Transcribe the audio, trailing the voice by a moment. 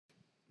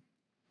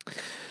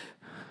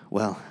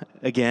Well,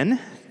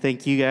 again,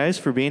 thank you guys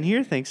for being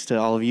here. Thanks to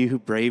all of you who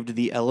braved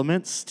the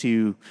elements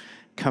to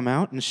come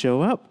out and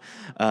show up.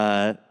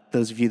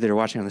 Those of you that are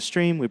watching on the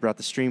stream, we brought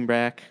the stream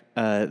back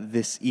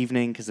this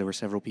evening because there were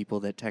several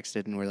people that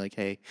texted and were like,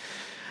 "Hey,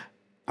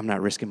 I'm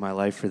not risking my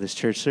life for this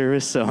church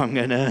service, so I'm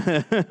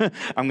gonna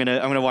I'm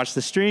gonna watch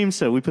the stream."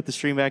 So we put the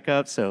stream back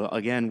up. So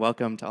again,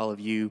 welcome to all of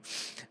you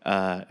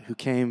who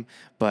came.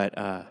 But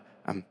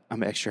I'm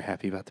extra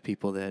happy about the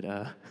people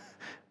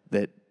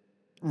that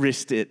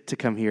risked it to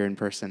come here in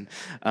person.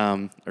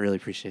 I really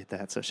appreciate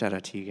that. So shout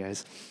out to you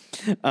guys.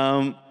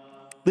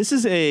 This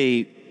is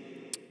a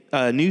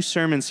new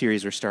sermon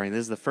series we're starting. This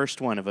is the first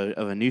one of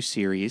a new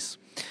series.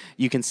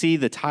 You can see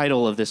the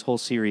title of this whole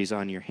series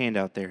on your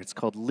handout there. It's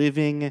called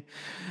Living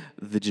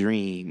the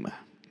Dream.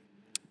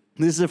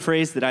 This is a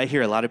phrase that I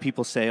hear a lot of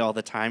people say all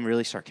the time,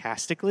 really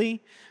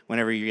sarcastically.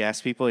 Whenever you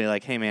ask people, you're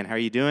like, "Hey man, how are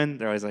you doing?"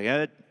 They're always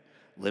like,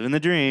 living the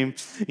dream,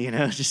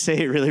 just say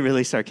it really,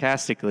 really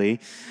sarcastically.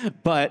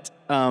 But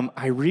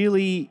I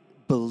really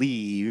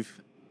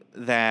believe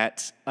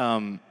that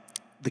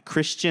the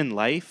Christian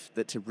life,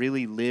 that to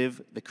really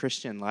live the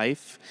Christian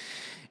life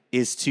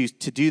is to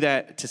do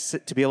that,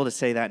 to be able to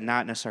say that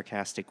not in a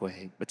sarcastic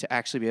way, but to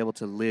actually be able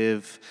to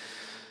live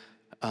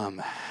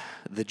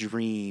the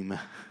dream,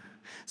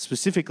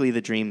 specifically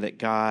the dream that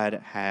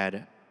God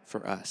had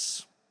for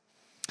us.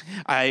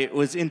 I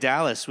was in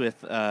Dallas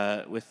with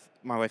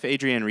my wife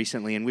Adrienne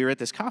recently, and we were at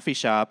this coffee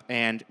shop,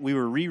 and we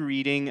were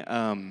rereading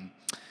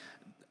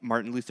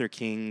Martin Luther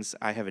King's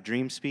 "I Have a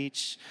Dream"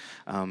 speech,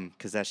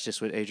 because that's just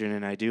what Adrienne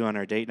and I do on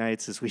our date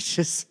nights, is we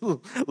just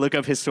look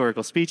up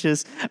historical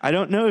speeches. I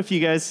don't know if you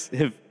guys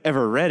have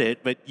ever read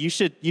it, but you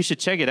should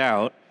check it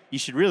out. You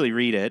should really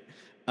read it.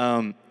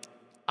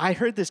 I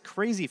heard this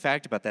crazy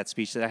fact about that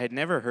speech that I had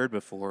never heard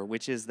before,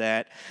 which is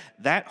that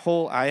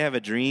whole "I Have a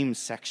Dream"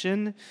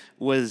 section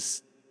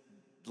was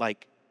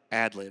like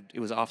ad-libbed. It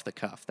was off the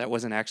cuff. That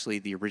wasn't actually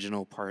the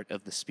original part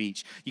of the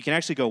speech. You can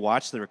actually go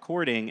watch the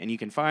recording, and you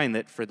can find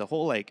that for the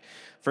whole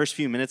first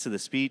few minutes of the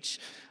speech,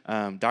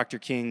 Dr.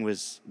 King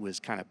was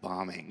kind of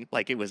bombing.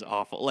 It was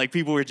awful.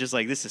 People were just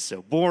like, "This is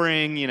so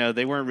boring."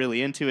 They weren't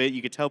really into it.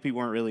 You could tell people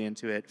weren't really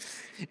into it.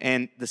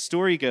 And the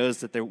story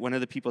goes that one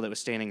of the people that was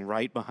standing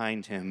right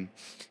behind him,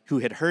 who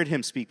had heard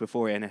him speak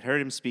before and had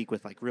heard him speak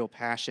with real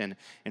passion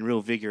and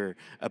real vigor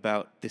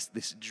about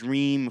this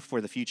dream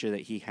for the future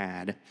that he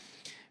had,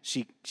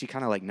 she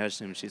kind of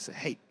nudged him and she said,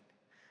 "Hey,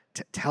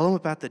 tell him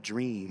about the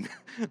dream."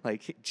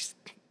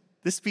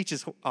 This speech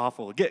is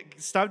awful.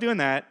 Stop doing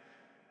that.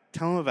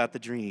 Tell him about the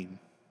dream.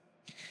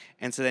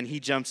 And so then he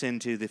jumps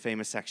into the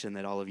famous section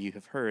that all of you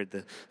have heard,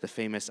 the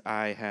famous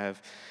 "I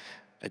Have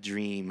a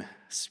Dream"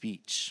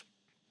 speech,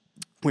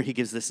 where he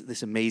gives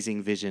this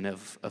amazing vision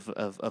of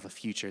a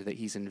future that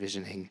he's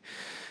envisioning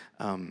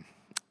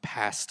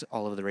past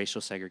all of the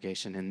racial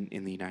segregation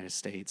in the United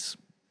States.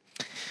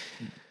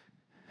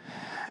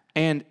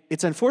 And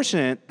it's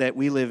unfortunate that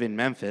we live in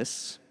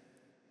Memphis,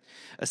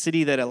 a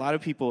city that a lot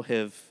of people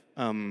have,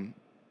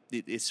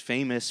 is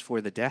famous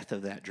for the death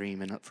of that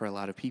dream, and for a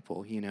lot of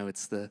people.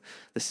 It's the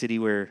city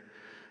where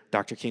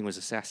Dr. King was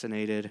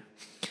assassinated.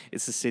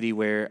 It's the city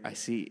where I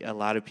see a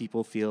lot of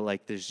people feel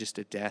like there's just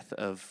a death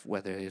of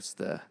whether it's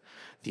the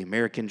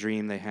American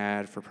dream they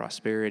had for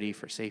prosperity,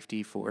 for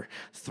safety, for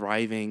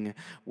thriving,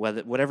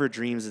 whatever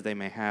dreams that they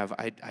may have.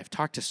 I've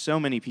talked to so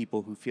many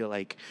people who feel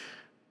like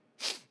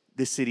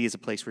this city is a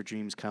place where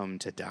dreams come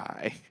to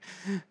die.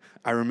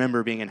 I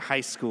remember being in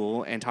high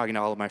school and talking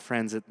to all of my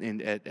friends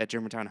at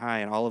Germantown High,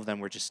 and all of them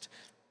were just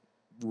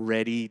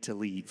ready to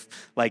leave.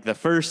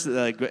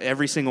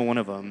 Every single one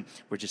of them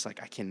were just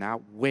like, "I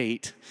cannot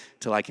wait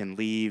till I can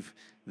leave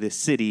this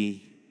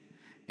city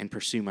and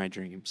pursue my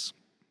dreams."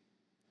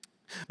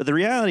 But the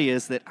reality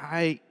is that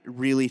I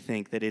really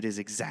think that it is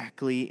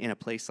exactly in a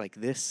place like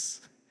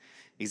this,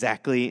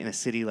 exactly in a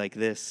city like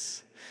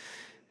this,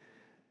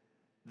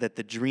 that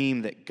the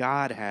dream that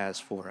God has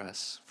for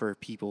us, for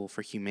people,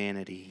 for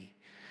humanity,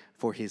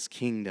 for his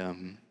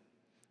kingdom,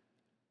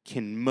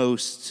 can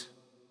most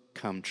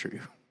come true.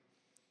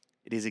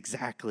 It is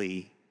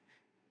exactly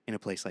in a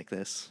place like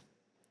this.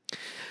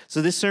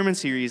 So this sermon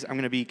series, I'm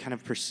going to be kind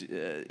of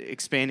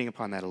expanding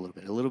upon that a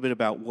little bit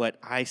about what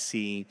I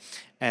see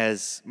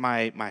as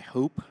my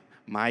hope,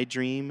 my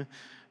dream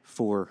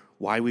for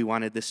why we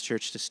wanted this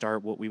church to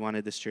start, what we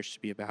wanted this church to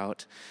be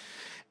about,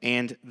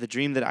 and the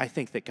dream that I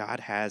think that God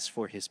has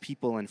for his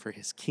people and for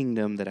his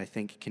kingdom that I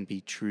think can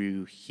be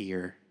true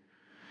here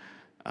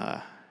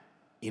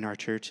in our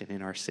church and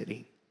in our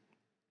city.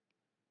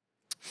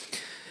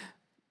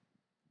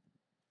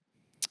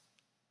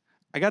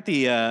 I got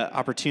the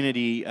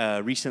opportunity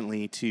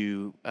recently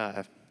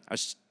I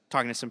was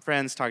talking to some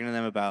friends, talking to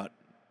them about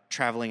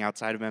traveling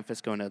outside of Memphis,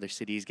 going to other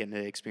cities, getting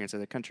to experience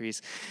other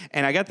countries.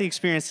 And I got the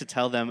experience to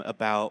tell them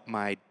about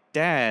my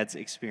dad's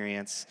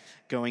experience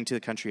going to the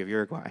country of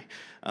Uruguay.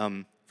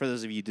 For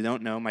those of you who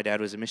don't know, my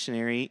dad was a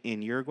missionary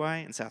in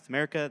Uruguay in South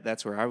America.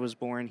 That's where I was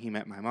born. He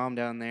met my mom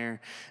down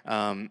there.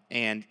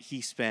 And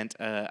he spent,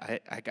 I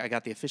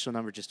got the official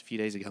number just a few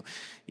days ago.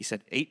 He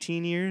said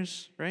 18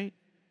 years, right?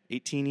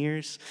 18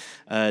 years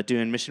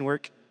doing mission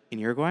work in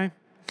Uruguay.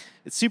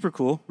 It's super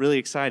cool, really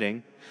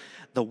exciting.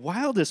 The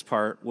wildest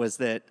part was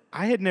that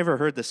I had never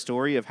heard the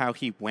story of how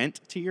he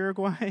went to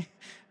Uruguay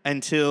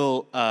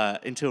until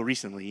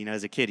recently. You know,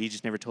 as a kid, he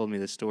just never told me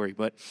this story.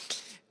 But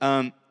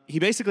he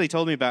basically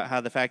told me about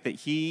how the fact that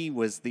he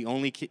was the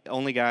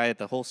only guy at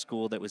the whole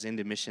school that was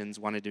into missions,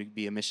 wanted to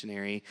be a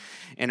missionary,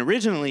 and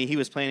originally he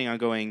was planning on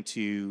going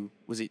to,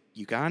 was it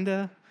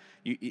Uganda?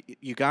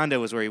 Uganda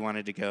was where he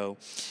wanted to go,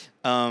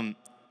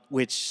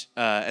 which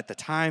at the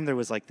time there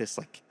was like this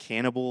like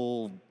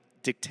cannibal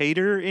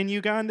dictator in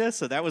Uganda,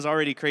 so that was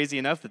already crazy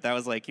enough that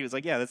was like, he was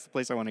like, yeah, that's the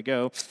place I want to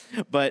go.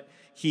 But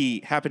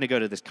he happened to go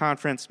to this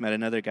conference, met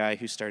another guy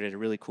who started a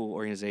really cool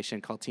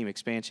organization called Team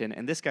Expansion,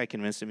 and this guy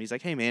convinced him. He's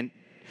like, hey man,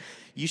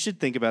 you should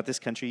think about this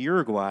country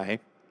Uruguay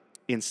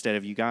instead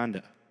of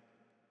Uganda.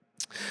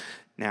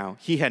 Now,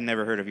 he had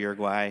never heard of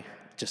Uruguay,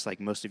 just like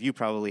most of you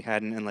probably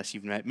hadn't, unless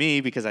you've met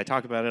me, because I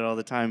talk about it all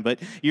the time. But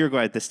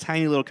Uruguay, this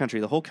tiny little country,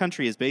 the whole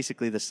country is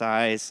basically the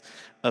size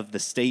of the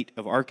state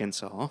of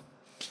Arkansas.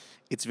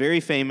 It's very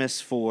famous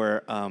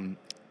for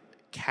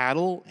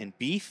cattle and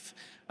beef.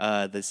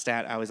 The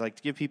stat I always like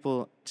to give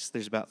people, just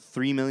there's about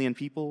 3 million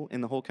people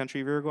in the whole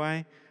country of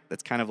Uruguay.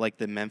 That's kind of like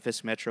the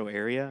Memphis metro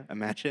area.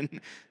 Imagine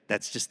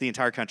that's just the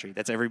entire country.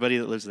 That's everybody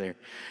that lives there.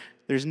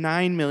 There's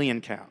 9 million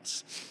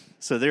cows.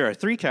 So there are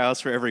 3 cows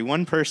for every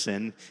 1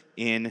 person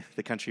in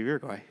the country of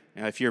Uruguay.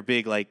 Now, if you're a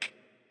big like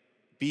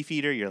beef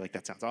eater, you're like,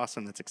 that sounds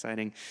awesome. That's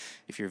exciting.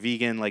 If you're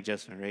vegan like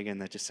Justin and Reagan,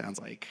 that just sounds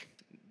like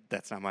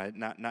that's not my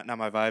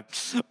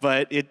vibe.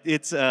 But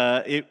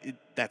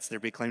that's their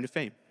big claim to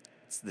fame.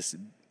 It's this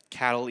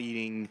cattle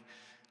eating,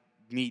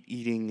 meat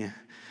eating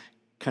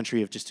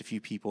country of just a few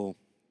people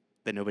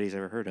that nobody's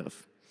ever heard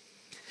of.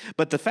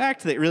 But the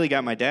fact that really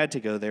got my dad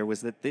to go there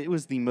was that it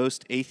was the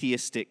most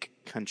atheistic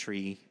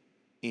country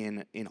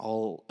in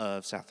all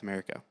of South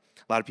America.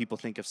 A lot of people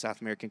think of South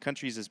American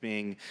countries as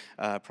being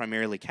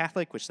primarily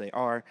Catholic, which they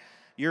are.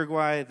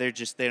 Uruguay, they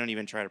don't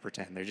even try to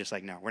pretend. They're just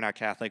like, no, we're not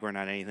Catholic, we're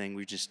not anything.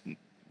 We just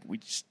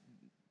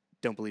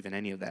don't believe in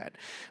any of that.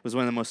 It was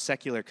one of the most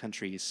secular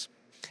countries.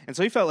 And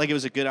so he felt like it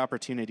was a good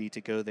opportunity to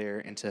go there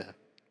and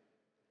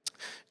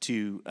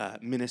to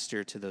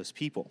minister to those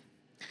people.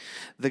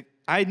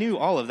 I knew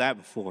all of that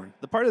before.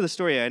 The part of the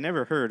story I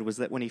never heard was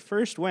that when he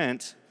first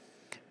went,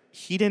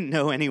 he didn't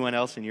know anyone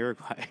else in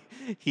Uruguay.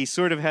 He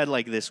sort of had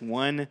like this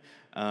one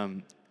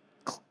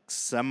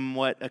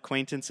somewhat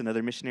acquaintance,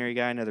 another missionary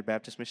guy, another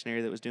Baptist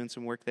missionary that was doing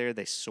some work there.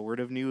 They sort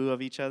of knew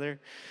of each other.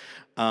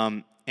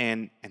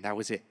 And that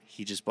was it.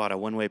 He just bought a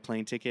one-way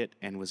plane ticket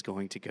and was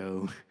going to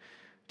go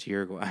to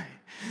Uruguay.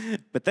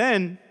 But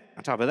then,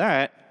 on top of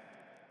that,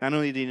 not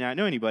only did he not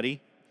know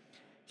anybody,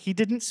 he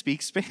didn't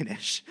speak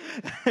Spanish,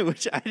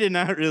 which I did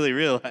not really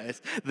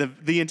realize.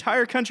 The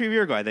entire country of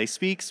Uruguay, they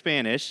speak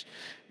Spanish.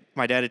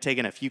 My dad had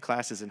taken a few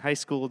classes in high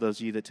school. Those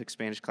of you that took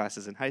Spanish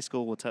classes in high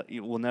school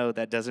will know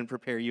that doesn't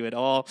prepare you at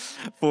all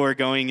for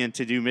going in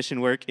to do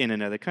mission work in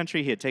another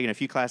country. He had taken a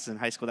few classes in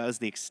high school. That was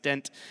the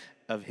extent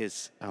of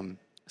his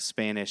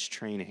Spanish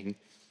training.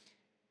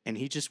 And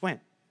he just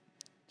went.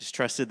 Just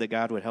trusted that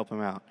God would help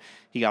him out.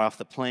 He got off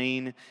the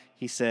plane,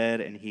 he said,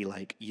 and he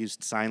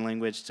used sign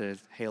language to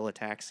hail a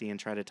taxi and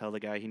try to tell the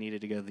guy he needed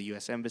to go to the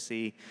U.S.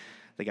 Embassy.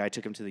 The guy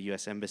took him to the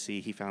U.S.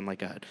 Embassy. He found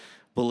a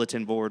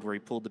bulletin board where he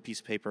pulled the piece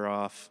of paper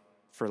off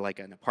for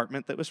an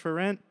apartment that was for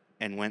rent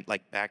and went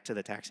back to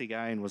the taxi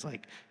guy and was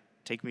like,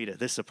 take me to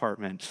this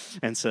apartment.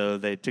 And so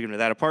they took him to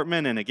that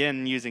apartment, and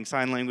again, using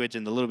sign language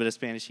and the little bit of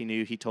Spanish he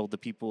knew, he told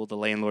the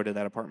landlord of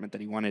that apartment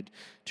that he wanted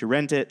to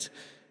rent it,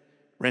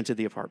 rented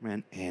the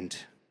apartment, and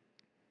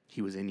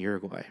he was in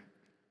Uruguay.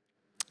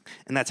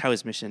 And that's how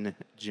his mission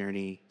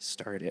journey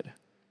started.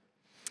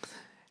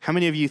 How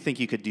many of you think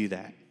you could do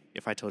that?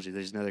 If I told you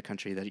there's another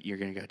country that you're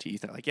going to go to, you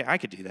thought, yeah, I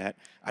could do that.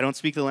 I don't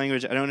speak the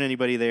language. I don't know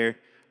anybody there.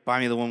 Buy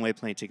me the one-way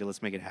plane ticket.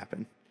 Let's make it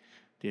happen.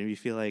 Do any of you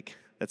feel like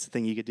that's the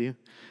thing you could do?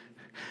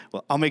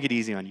 Well, I'll make it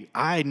easy on you.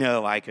 I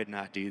know I could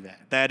not do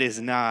that. That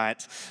is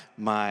not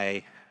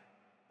my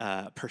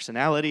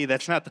personality.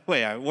 That's not the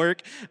way I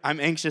work. I'm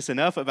anxious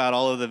enough about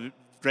all of the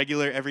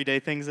regular everyday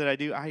things that I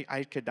do.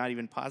 I could not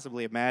even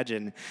possibly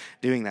imagine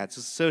doing that.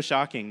 It's so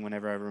shocking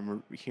whenever I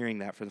remember hearing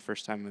that for the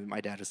first time when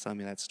my dad was telling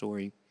me that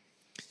story.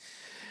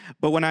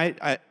 But when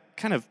I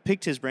kind of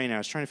picked his brain, I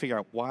was trying to figure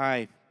out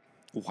why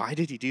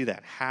did he do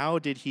that? How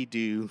did he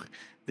do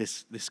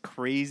this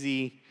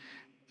crazy,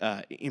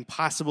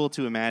 impossible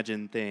to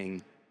imagine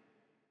thing?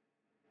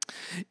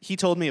 He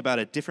told me about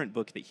a different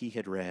book that he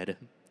had read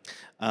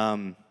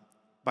by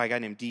a guy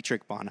named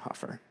Dietrich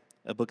Bonhoeffer,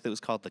 a book that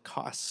was called The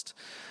Cost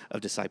of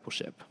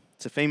Discipleship.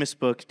 It's a famous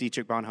book.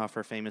 Dietrich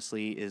Bonhoeffer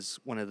famously is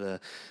one of the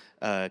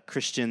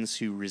Christians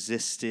who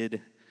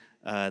resisted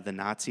the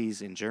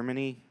Nazis in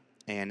Germany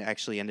and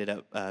actually ended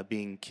up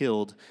being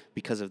killed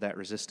because of that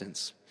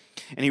resistance.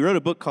 And he wrote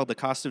a book called The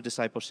Cost of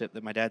Discipleship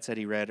that my dad said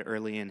he read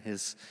early in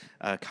his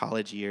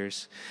college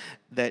years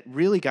that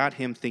really got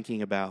him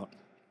thinking about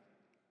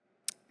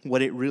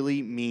what it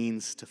really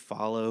means to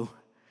follow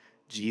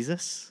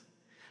Jesus,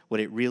 what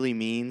it really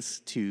means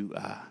to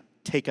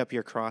take up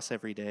your cross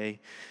every day,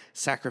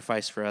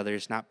 sacrifice for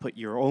others, not put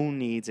your own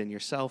needs and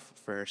yourself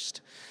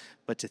first,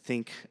 but to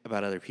think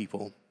about other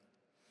people.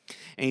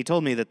 And he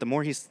told me that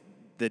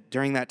that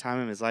during that time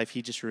in his life,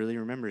 he just really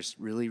remembers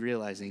really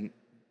realizing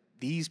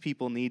these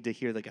people need to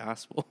hear the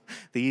gospel.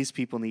 These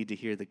people need to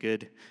hear the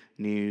good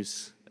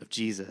news of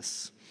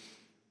Jesus.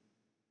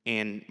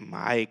 And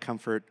my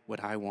comfort,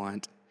 what I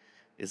want,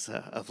 is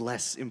of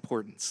less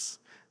importance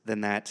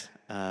than that,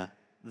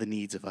 the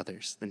needs of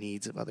others, the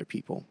needs of other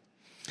people.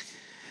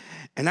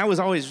 And that was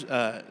always,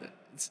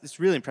 it's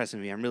really impressive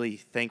to me. I'm really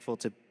thankful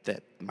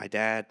that my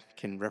dad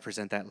can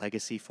represent that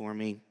legacy for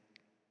me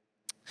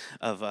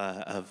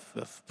of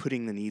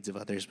putting the needs of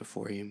others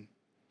before him.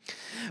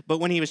 But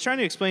when he was trying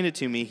to explain it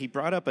to me, he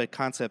brought up a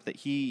concept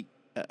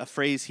a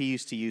phrase he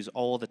used to use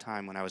all the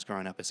time when I was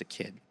growing up as a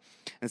kid.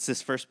 And it's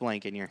this first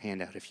blank in your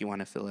handout if you want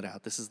to fill it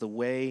out. This is the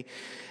way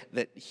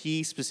that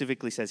he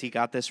specifically says, he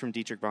got this from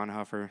Dietrich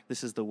Bonhoeffer.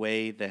 This is the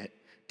way that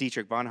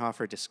Dietrich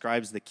Bonhoeffer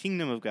describes the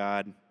kingdom of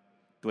God,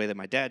 the way that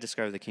my dad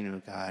described the kingdom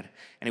of God.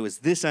 And it was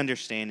this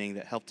understanding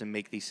that helped him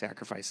make these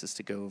sacrifices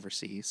to go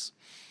overseas.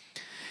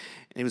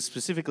 And it was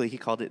specifically, he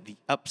called it the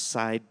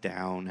upside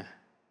down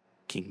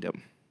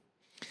kingdom.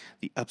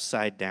 The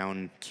upside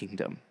down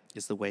kingdom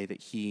is the way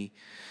that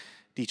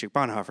Dietrich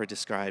Bonhoeffer,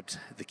 described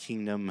the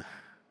kingdom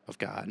of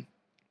God.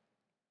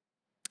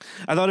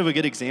 I thought of a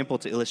good example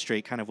to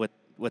illustrate kind of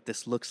what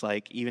this looks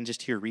like, even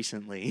just here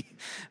recently,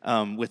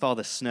 with all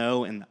the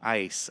snow and the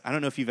ice. I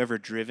don't know if you've ever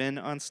driven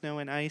on snow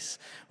and ice,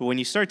 but when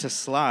you start to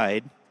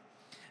slide,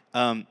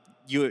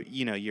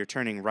 you're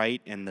turning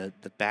right and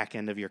the back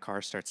end of your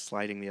car starts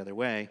sliding the other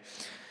way.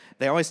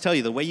 They always tell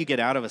you the way you get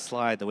out of a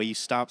slide, the way you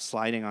stop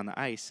sliding on the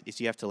ice,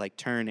 is you have to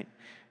turn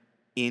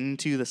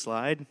into the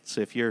slide. So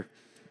if you're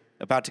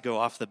about to go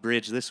off the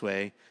bridge this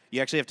way,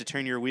 you actually have to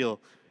turn your wheel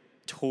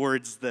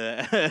towards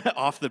the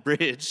off the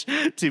bridge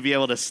to be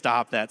able to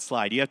stop that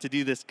slide. You have to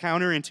do this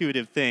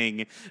counterintuitive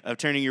thing of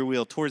turning your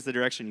wheel towards the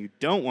direction you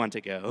don't want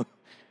to go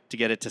to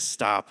get it to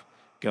stop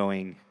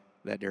going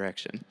that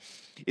direction.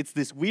 It's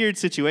this weird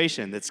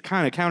situation that's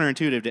kind of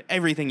counterintuitive to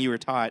everything you were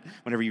taught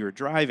whenever you were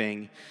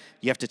driving.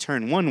 You have to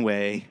turn one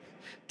way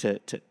to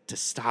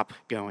stop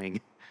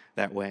going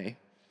that way.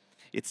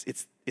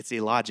 It's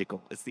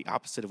illogical. It's the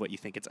opposite of what you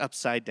think. It's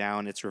upside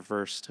down. It's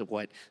reverse to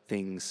what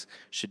things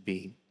should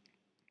be.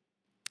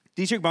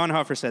 Dietrich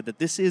Bonhoeffer said that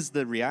this is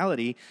the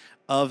reality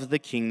of the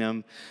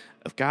kingdom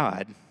of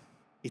God.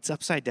 It's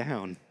upside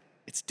down.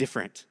 It's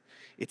different.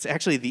 It's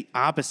actually the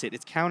opposite.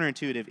 It's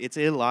counterintuitive. It's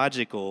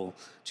illogical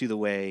to the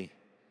way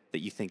that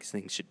you think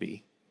things should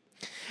be.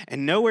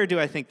 And nowhere do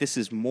I think this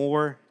is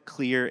more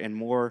clear and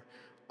more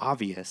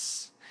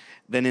obvious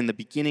than in the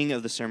beginning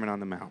of the Sermon on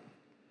the Mount.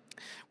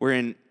 We're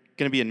going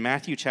to be in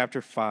Matthew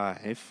chapter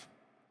 5,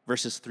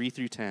 verses 3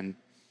 through 10.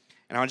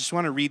 And I just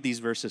want to read these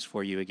verses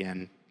for you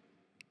again.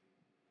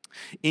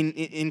 In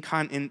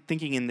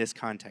thinking in this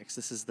context,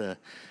 this is the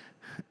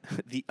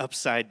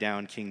upside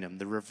down kingdom,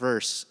 the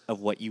reverse of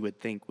what you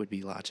would think would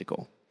be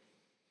logical.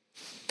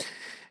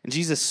 And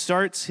Jesus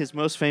starts his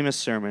most famous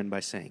sermon by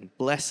saying,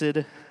 "Blessed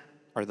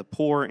are the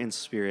poor in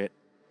spirit,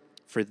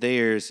 for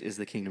theirs is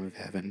the kingdom of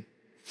heaven.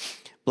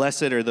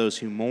 Blessed are those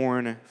who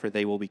mourn, for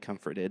they will be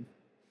comforted.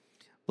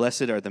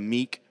 Blessed are the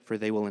meek, for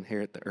they will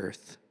inherit the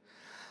earth.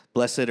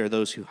 Blessed are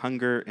those who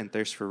hunger and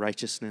thirst for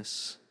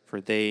righteousness, for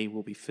they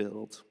will be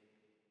filled.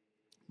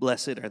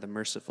 Blessed are the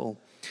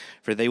merciful,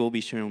 for they will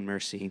be shown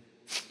mercy.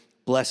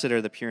 Blessed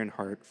are the pure in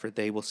heart, for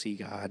they will see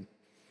God.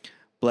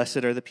 Blessed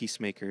are the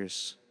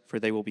peacemakers, for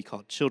they will be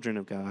called children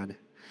of God.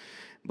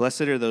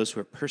 Blessed are those who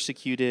are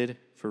persecuted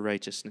for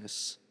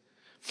righteousness,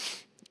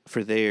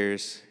 for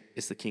theirs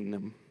is the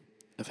kingdom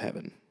of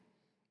heaven."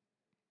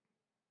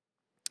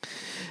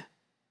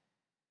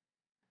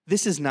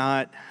 This is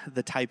not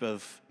the type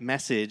of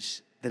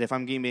message that, if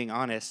I'm being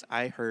honest,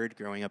 I heard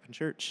growing up in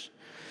church.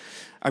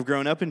 I've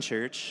grown up in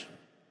church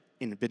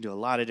and been to a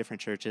lot of different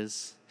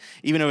churches.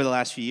 Even over the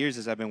last few years,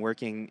 as I've been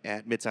working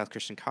at Mid-South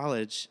Christian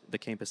College, the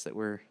campus that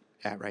we're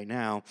at right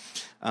now,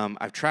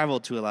 I've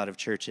traveled to a lot of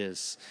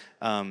churches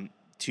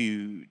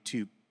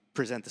to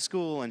present the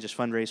school and just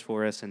fundraise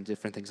for us and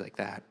different things like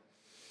that.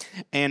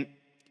 And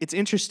it's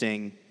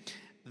interesting,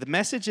 the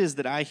messages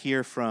that I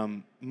hear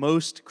from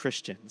most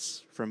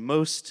Christians, from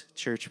most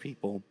church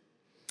people,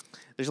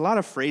 there's a lot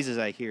of phrases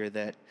I hear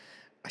that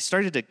I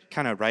started to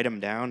kind of write them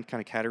down,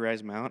 kind of categorize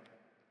them out,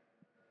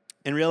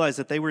 and realize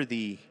that they were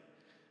the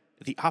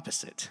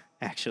opposite,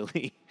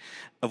 actually,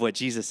 of what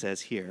Jesus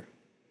says here.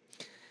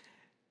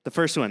 The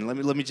first one,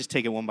 let me just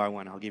take it one by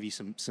one. I'll give you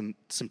some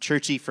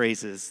churchy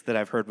phrases that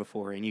I've heard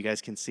before, and you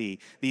guys can see.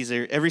 These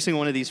are every single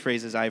one of these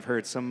phrases I've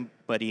heard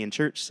somebody in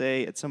church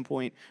say at some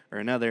point or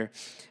another,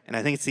 and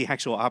I think it's the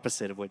actual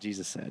opposite of what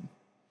Jesus said.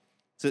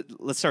 So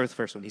let's start with the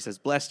first one. He says,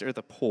 "Blessed are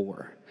the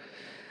poor."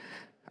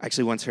 I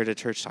actually once heard a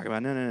church talk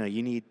about, no,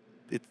 you need,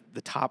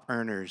 the top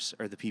earners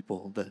are the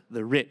people,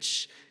 the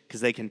rich,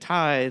 because they can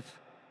tithe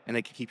and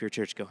they can keep your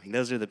church going.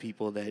 Those are the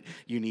people that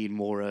you need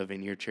more of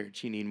in your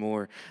church. You need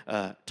more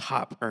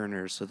top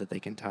earners so that they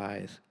can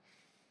tithe.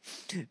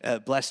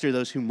 Blessed are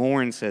those who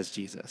mourn, says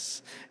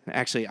Jesus.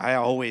 Actually, I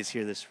always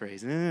hear this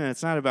phrase. No,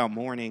 it's not about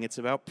mourning. It's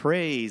about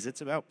praise.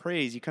 It's about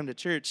praise. You come to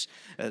church,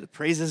 the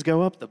praises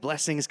go up, the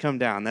blessings come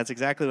down. That's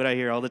exactly what I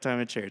hear all the time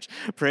at church.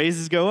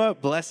 Praises go up,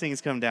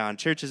 blessings come down.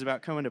 Church is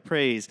about coming to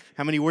praise.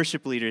 How many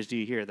worship leaders do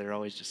you hear? They're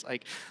always just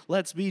like,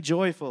 let's be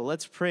joyful.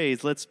 Let's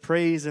praise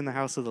in the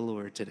house of the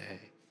Lord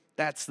today.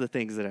 That's the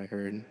things that I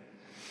heard.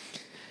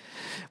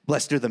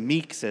 Blessed are the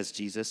meek, says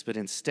Jesus, but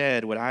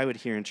instead, what I would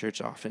hear in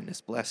church often is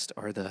blessed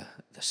are the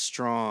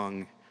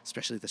strong,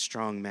 especially the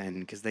strong men,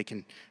 because they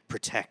can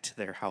protect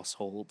their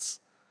households.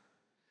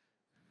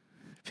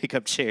 Pick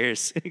up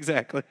chairs,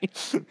 exactly.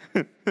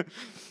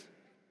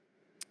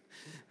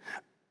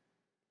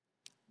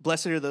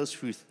 Blessed are those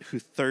who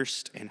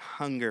thirst and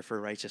hunger for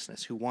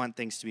righteousness, who want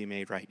things to be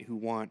made right, who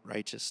want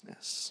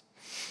righteousness.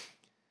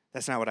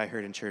 That's not what I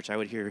heard in church. I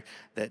would hear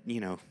that,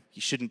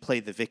 you shouldn't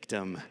play the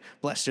victim.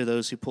 Blessed are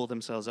those who pull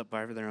themselves up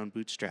by their own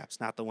bootstraps,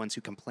 not the ones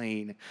who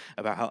complain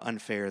about how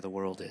unfair the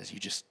world is. You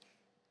just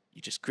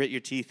grit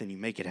your teeth and you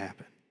make it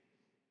happen.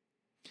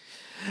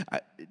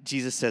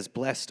 Jesus says,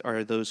 blessed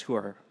are those who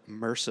are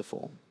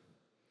merciful.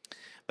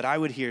 But I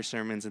would hear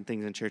sermons and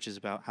things in churches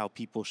about how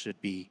people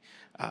should be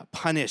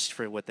punished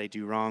for what they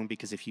do wrong,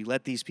 because if you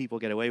let these people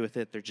get away with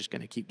it, they're just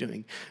going to keep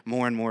doing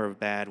more and more of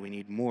bad. We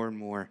need more and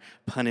more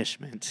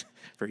punishment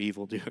for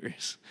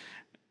evildoers,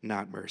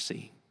 not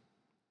mercy.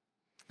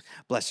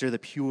 Blessed are the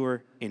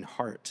pure in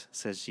heart,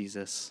 says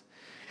Jesus.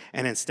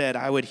 And instead,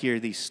 I would hear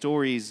these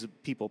stories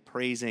of people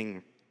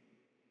praising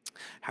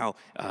how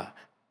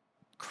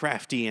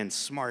crafty and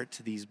smart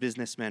these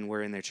businessmen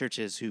were in their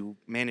churches, who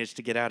managed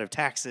to get out of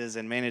taxes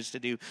and managed to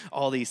do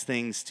all these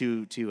things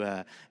to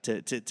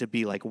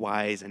be like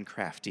wise and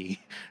crafty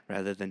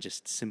rather than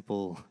just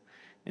simple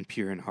and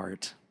pure in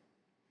heart.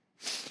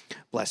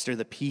 Blessed are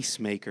the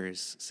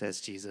peacemakers,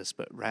 says Jesus,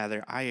 but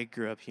rather I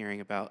grew up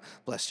hearing about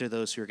blessed are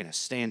those who are going to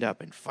stand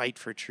up and fight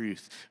for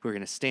truth, who are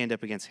going to stand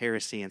up against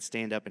heresy and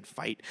stand up and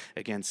fight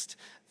against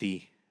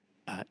the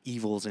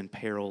evils and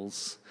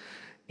perils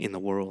in the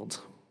world.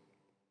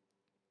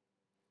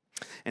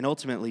 And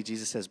ultimately,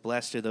 Jesus says,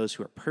 blessed are those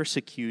who are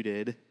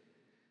persecuted.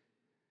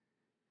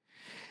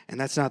 And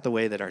that's not the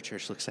way that our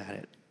church looks at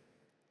it.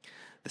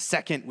 The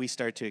second we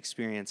start to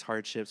experience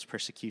hardships,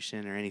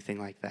 persecution, or anything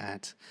like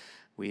that,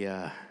 we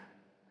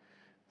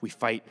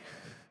fight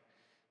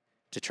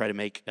to try to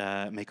make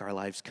our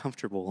lives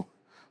comfortable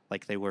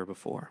like they were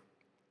before.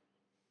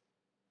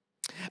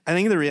 I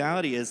think the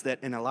reality is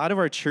that in a lot of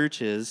our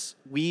churches,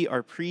 we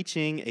are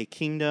preaching a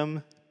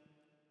kingdom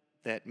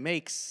that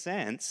makes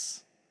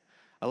sense.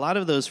 A lot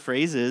of those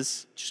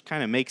phrases just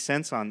kind of make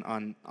sense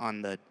on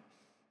the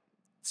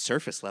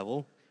surface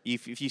level.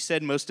 If you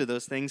said most of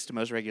those things to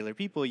most regular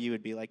people, you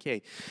would be like,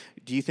 hey,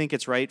 do you think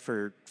it's right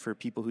for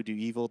people who do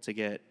evil to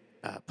get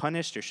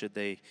punished, or should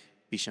they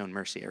be shown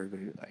mercy?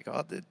 Everybody would be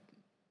like,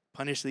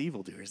 punish the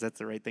evildoers. That's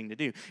the right thing to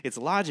do. It's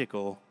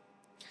logical.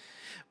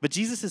 But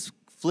Jesus is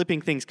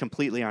flipping things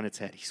completely on its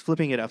head. He's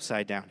flipping it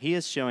upside down. He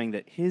is showing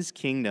that his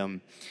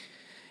kingdom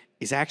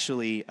is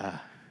actually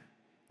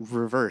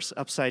reverse,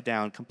 upside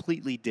down,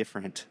 completely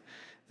different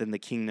than the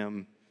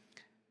kingdom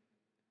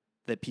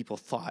that people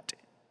thought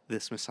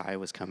this Messiah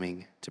was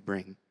coming to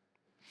bring.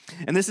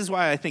 And this is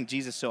why I think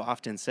Jesus so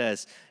often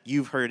says,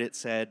 you've heard it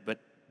said,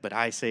 but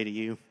I say to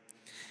you.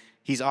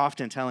 He's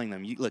often telling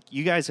them, look,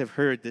 you guys have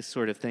heard this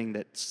sort of thing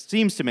that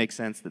seems to make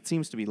sense, that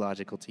seems to be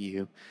logical to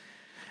you.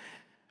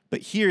 But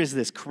here is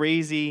this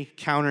crazy,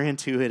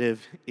 counterintuitive,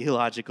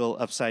 illogical,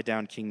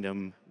 upside-down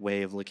kingdom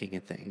way of looking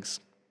at things.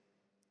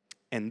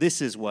 And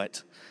this is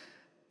what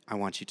I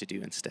want you to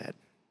do instead.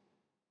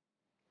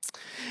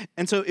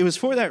 And so it was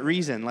for that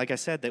reason, like I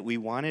said, that we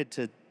wanted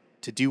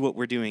to do what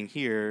we're doing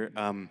here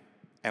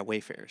at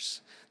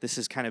Wayfarers. This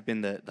has kind of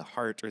been the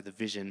heart or the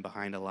vision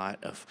behind a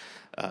lot of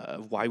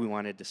why we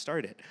wanted to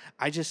start it.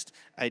 I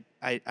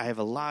have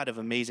a lot of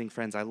amazing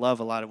friends. I love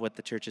a lot of what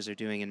the churches are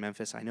doing in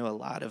Memphis. I know a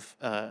lot of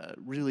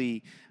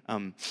really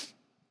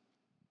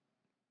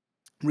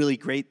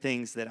great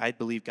things that I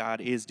believe God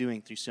is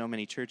doing through so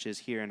many churches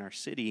here in our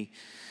city.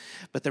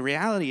 But the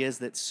reality is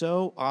that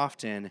so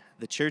often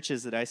the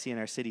churches that I see in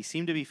our city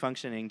seem to be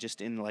functioning just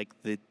in like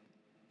the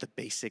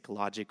basic,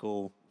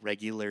 logical,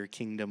 regular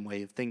kingdom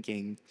way of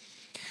thinking.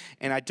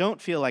 And I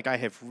don't feel like I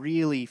have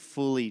really,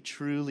 fully,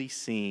 truly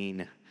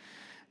seen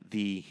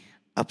the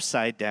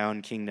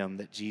upside-down kingdom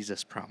that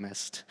Jesus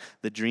promised,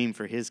 the dream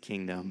for his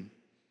kingdom.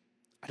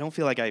 I don't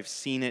feel like I've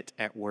seen it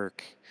at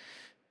work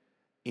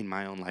in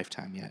my own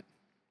lifetime yet.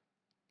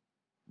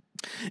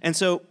 And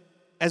so,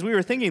 as we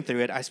were thinking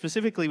through it, I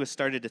specifically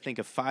started to think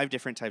of 5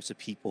 different types of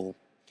people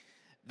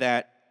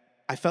that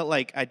I felt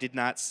like I did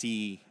not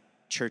see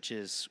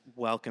churches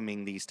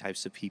welcoming these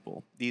types of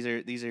people. These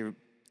are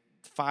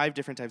 5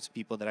 different types of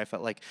people that I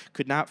felt like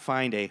could not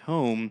find a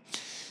home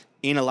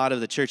in a lot of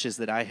the churches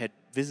that I had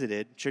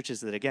visited,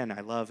 churches that, again,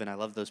 I love, and I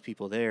love those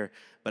people there,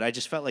 but I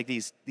just felt like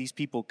these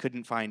people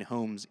couldn't find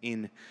homes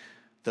in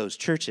those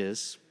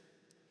churches.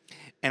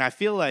 And I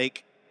feel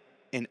like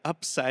an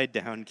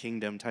upside-down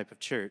kingdom type of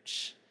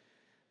church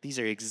These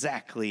are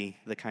exactly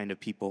the kind of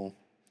people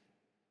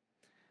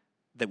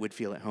that would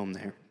feel at home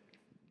there.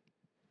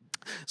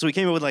 So we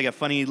came up with like a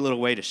funny little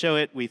way to show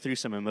it. We threw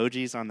some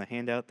emojis on the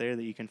handout there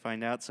that you can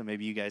find out. So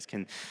maybe you guys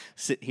can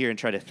sit here and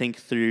try to think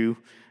through,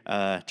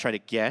 try to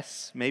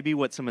guess maybe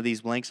what some of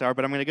these blanks are.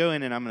 But I'm going to go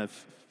in and I'm going to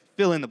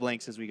fill in the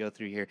blanks as we go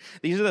through here.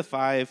 These are the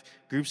 5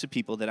 groups of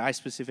people that I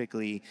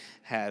specifically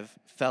have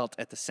felt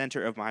at the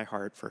center of my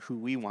heart for who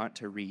we want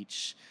to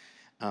reach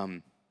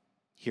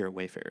here at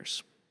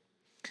Wayfarers.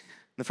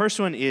 The first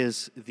one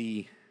is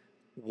the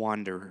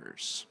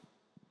wanderers.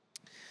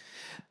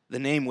 The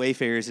name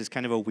Wayfarers is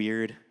kind of a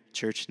weird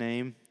church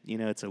name. You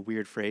know, it's a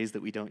weird phrase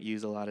that we don't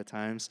use a lot of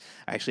times.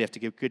 I actually have to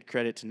give good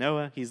credit to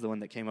Noah. He's the one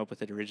that came up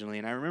with it originally.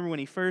 And I remember when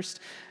he first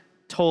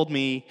told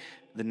me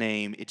the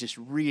name, it just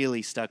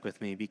really stuck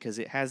with me because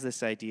it has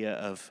this idea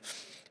of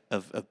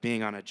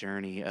being on a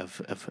journey,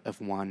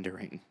 of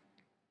wandering.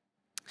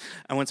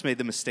 I once made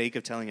the mistake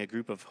of telling a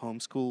group of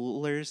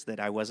homeschoolers that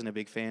I wasn't a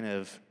big fan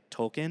of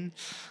Tolkien,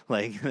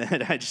 like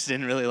that I just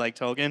didn't really like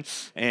Tolkien,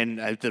 and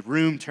the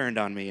room turned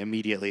on me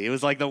immediately. It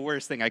was like the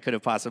worst thing I could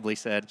have possibly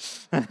said.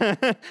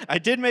 I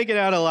did make it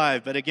out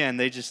alive, but again,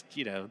 they just,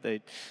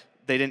 they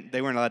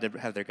weren't allowed to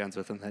have their guns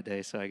with them that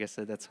day, so I guess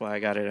that's why I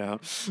got it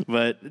out.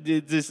 But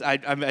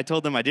I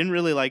told them I didn't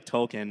really like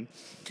Tolkien,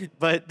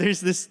 but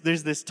there's this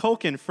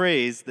Tolkien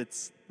phrase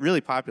that's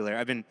really popular.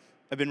 I've been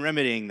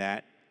remedying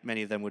that.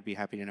 Many of them would be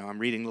happy to know. I'm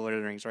reading The Lord of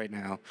the Rings right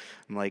now.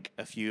 I'm like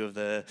a few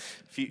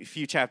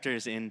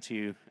chapters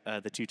into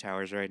the Two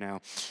Towers right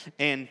now.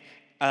 And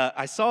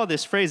I saw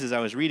this phrase as I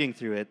was reading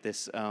through it,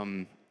 this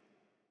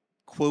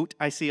quote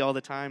I see all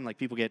the time. Like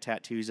people get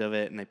tattoos of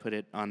it and they put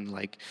it on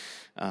like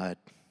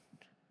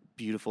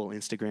beautiful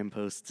Instagram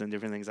posts and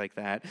different things like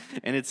that.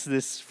 And it's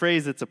this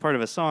phrase that's a part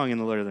of a song in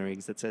The Lord of the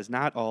Rings that says,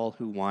 "Not all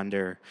who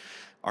wander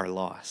are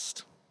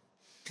lost."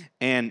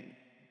 And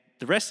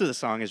the rest of the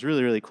song is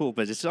really, really cool,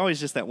 but it's always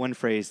just that one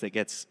phrase that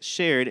gets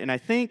shared, and I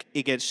think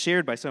it gets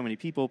shared by so many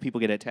people. People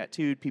get it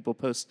tattooed, people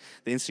post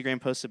the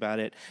Instagram posts about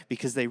it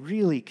because they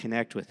really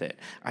connect with it.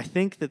 I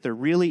think that there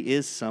really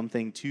is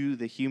something to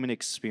the human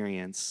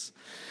experience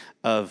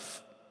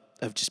of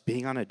just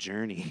being on a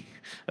journey,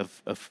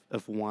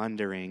 of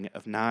wandering,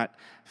 of not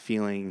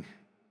feeling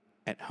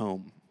at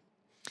home.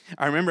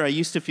 I remember I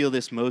used to feel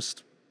this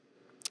most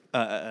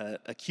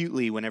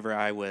acutely whenever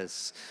I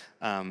was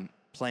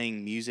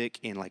playing music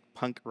in like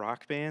punk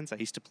rock bands. I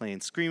used to play in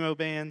screamo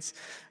bands.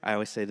 I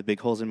always say the big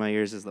holes in my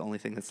ears is the only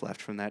thing that's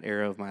left from that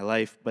era of my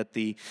life. But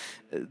the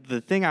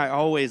thing I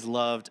always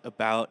loved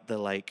about the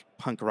like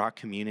punk rock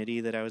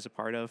community that I was a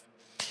part of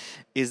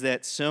is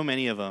that so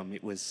many of them,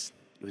 it was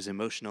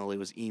emotional, it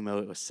was emo,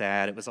 it was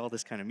sad, it was all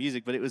this kind of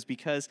music, but it was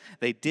because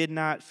they did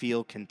not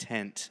feel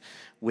content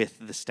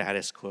with the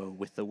status quo,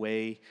 with the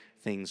way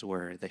things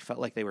were. They felt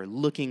like they were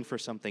looking for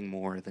something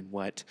more than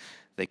what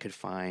they could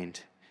find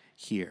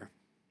here.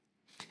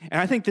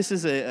 And I think this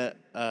is a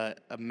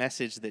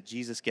message that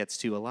Jesus gets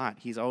to a lot.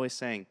 He's always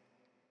saying,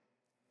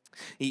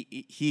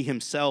 he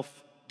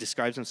himself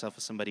describes himself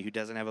as somebody who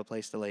doesn't have a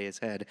place to lay his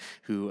head,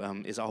 who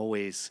is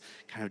always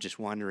kind of just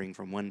wandering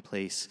from one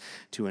place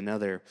to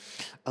another.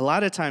 A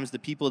lot of times the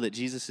people that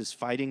Jesus is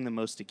fighting the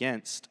most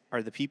against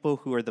are the people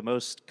who are the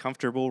most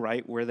comfortable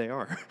right where they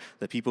are,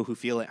 the people who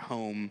feel at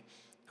home,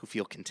 who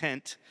feel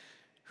content,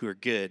 who are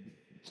good.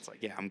 It's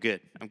like, yeah, I'm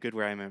good. I'm good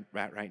where I'm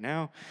at right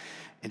now.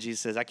 And Jesus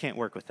says, I can't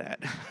work with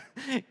that.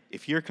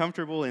 If you're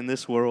comfortable in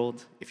this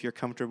world, if you're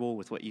comfortable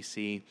with what you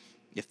see,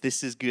 if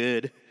this is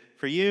good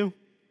for you,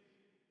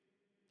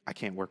 I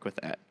can't work with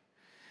that.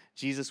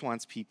 Jesus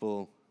wants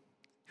people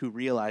who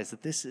realize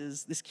that this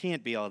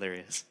can't be all there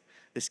is.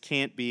 This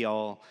can't be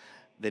all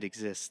that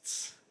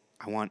exists.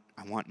 I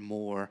want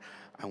more.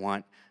 I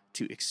want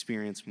to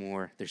experience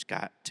more. There's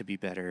got to be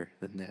better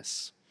than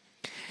this.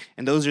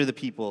 And those are the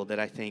people that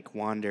I think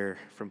wander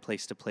from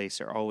place to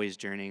place, are always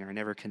journeying, are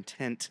never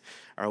content,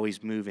 are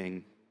always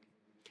moving.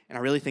 And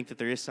I really think that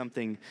there is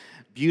something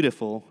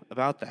beautiful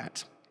about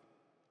that.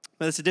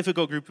 But it's a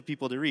difficult group of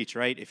people to reach,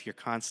 right? If you're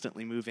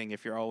constantly moving,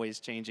 if you're always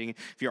changing,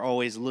 if you're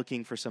always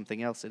looking for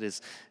something else, it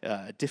is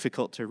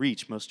difficult to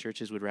reach. Most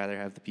churches would rather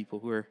have the people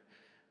who are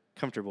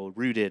comfortable,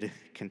 rooted,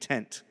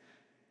 content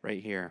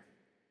right here.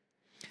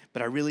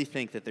 But I really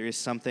think that there is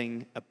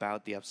something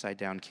about the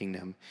upside-down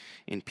kingdom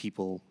in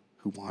people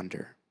who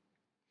wander.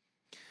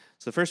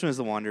 So the first one is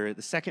the wanderer.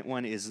 The second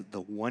one is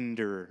the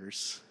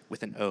wanderers,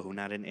 with an O,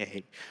 not an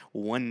A.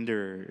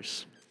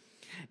 Wanderers.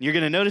 You're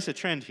going to notice a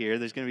trend here.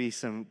 There's going to be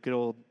some good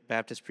old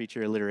Baptist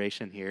preacher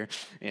alliteration here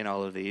in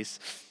all of these.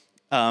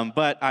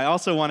 But I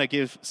also want to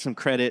give some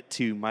credit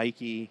to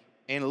Mikey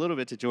and a little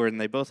bit to Jordan.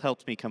 They both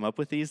helped me come up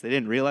with these. They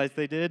didn't realize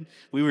they did.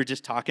 We were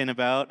just talking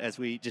about, as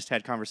we just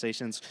had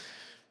conversations.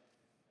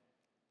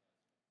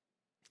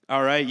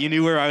 All right, you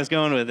knew where I was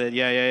going with it.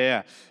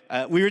 Yeah.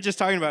 We were just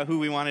talking about who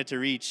we wanted to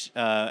reach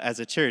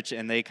as a church,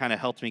 and they kind of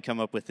helped me come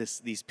up with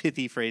these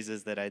pithy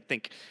phrases that I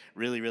think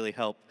really, really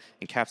help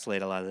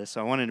encapsulate a lot of this.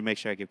 So I wanted to make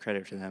sure I give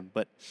credit to them.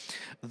 But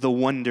the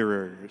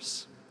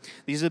wanderers,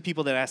 these are the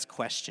people that ask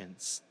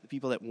questions, the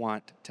people that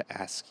want to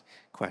ask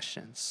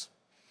questions.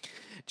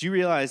 Do you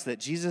realize that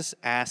Jesus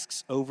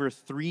asks over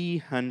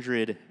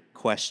 300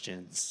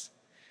 questions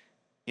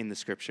in the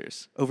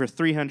scriptures? Over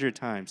 300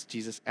 times,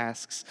 Jesus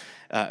asks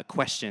a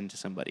question to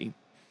somebody.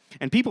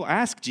 And people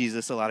ask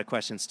Jesus a lot of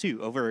questions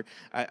too.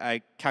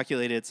 I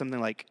calculated something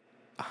like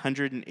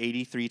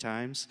 183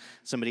 times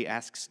somebody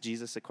asks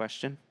Jesus a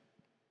question.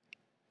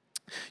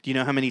 Do you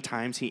know how many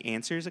times he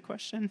answers a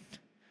question?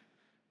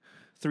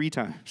 3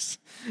 times.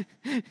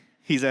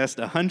 He's asked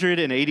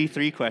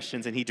 183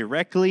 questions, and he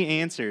directly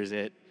answers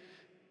it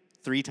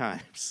 3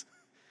 times.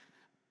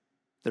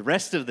 The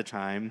rest of the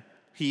time,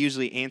 he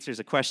usually answers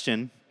a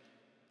question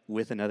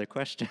with another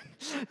question.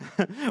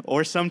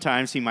 Or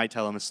sometimes he might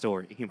tell him a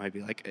story. He might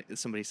be like,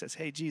 somebody says,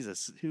 "Hey,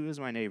 Jesus, who is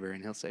my neighbor?"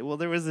 And he'll say, "Well,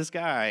 there was this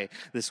guy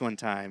this one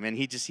time." And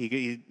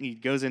he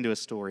goes into a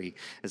story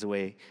as a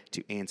way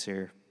to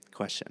answer the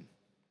question.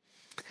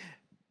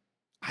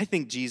 I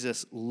think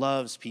Jesus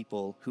loves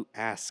people who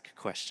ask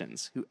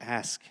questions, who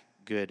ask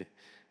good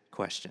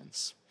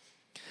questions.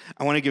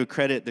 I want to give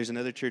credit. There's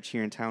another church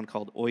here in town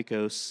called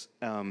Oikos.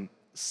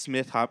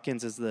 Smith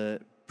Hopkins is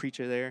the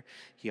preacher there.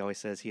 He always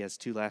says he has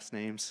 2 last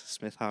names,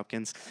 Smith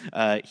Hopkins.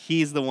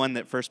 He's the one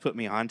that first put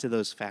me onto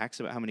those facts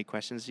about how many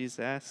questions Jesus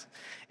asks.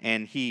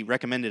 And he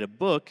recommended a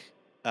book.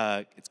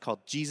 It's called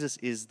Jesus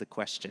is the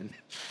Question.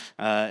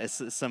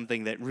 It's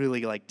something that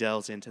really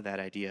delves into that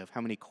idea of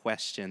how many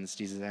questions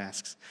Jesus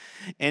asks.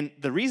 And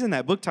the reason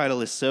that book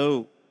title is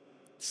so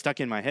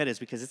stuck in my head is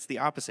because it's the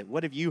opposite.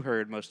 What have you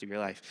heard most of your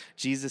life?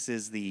 Jesus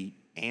is the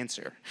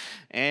answer.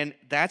 And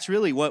that's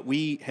really what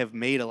we have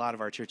made a lot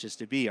of our churches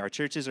to be. Our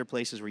churches are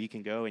places where you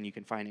can go and you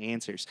can find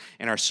answers.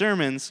 And our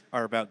sermons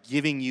are about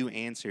giving you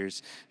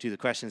answers to the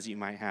questions that you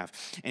might have.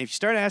 And if you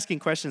start asking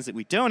questions that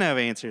we don't have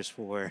answers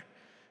for,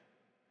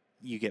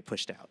 you get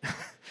pushed out.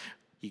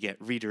 You get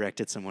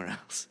redirected somewhere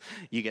else.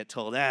 You get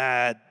told,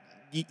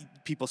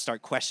 people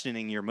start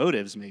questioning your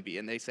motives maybe,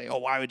 and they say, "Oh,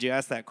 why would you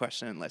ask that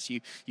question unless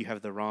you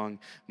have the wrong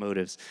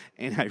motives?"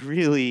 And I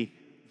really,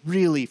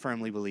 really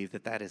firmly believe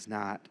that is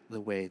not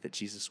the way that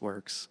Jesus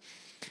works.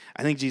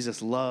 I think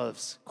Jesus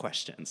loves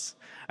questions.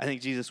 I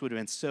think Jesus would have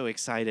been so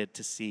excited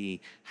to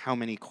see how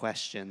many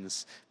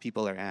questions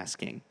people are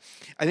asking.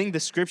 I think the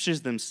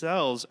scriptures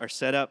themselves are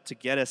set up to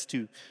get us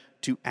to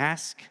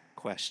ask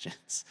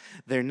questions.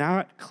 They're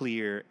not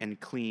clear and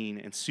clean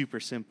and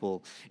super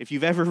simple. If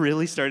you've ever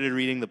really started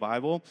reading the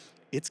Bible,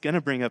 it's going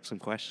to bring up some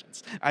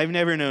questions. I've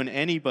never known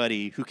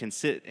anybody who can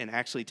sit and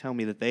actually tell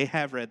me that they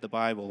have read the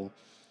Bible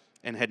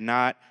and had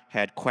not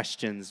had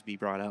questions be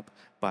brought up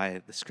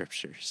by the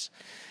scriptures.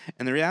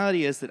 And the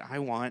reality is that I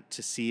want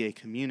to see a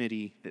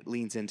community that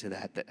leans into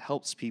that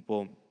helps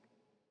people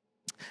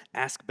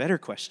ask better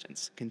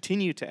questions,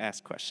 continue to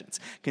ask questions,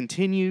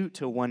 continue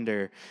to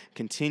wonder,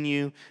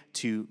 continue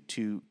to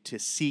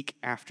seek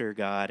after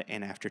God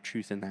and after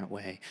truth in that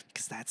way,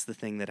 because that's the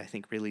thing that I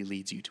think really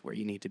leads you to where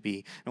you need to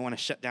be. I want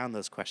to shut down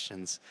those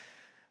questions.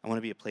 I want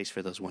to be a place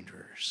for those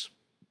wanderers.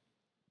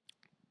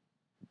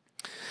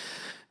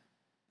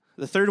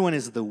 The third one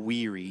is the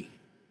wary.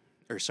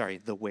 I'm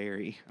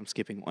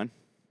skipping one.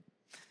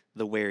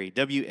 The wary,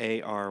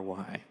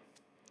 W-A-R-Y.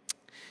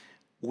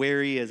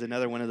 Wary is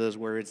another one of those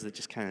words that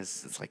just kind of,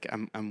 it's like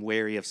I'm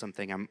wary of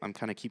something. I'm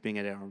kind of keeping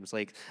it at arm's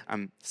length.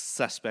 I'm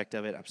suspect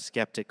of it. I'm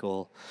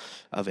skeptical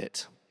of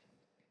it.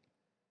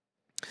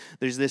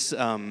 There's this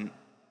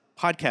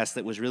podcast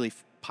that was really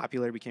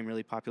became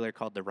really popular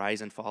called The Rise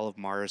and Fall of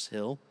Mars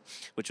Hill,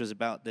 which was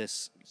about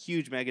this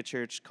huge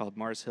megachurch called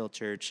Mars Hill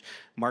Church.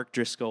 Mark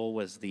Driscoll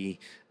was the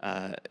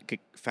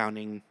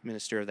founding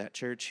minister of that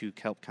church who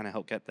helped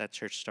get that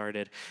church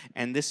started.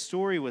 And this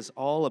story was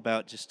all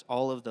about just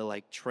all of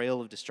the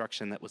trail of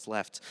destruction that was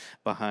left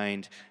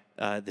behind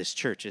this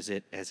church as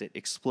it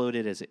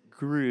exploded, as it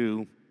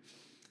grew.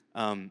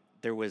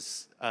 There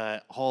was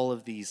all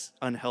of these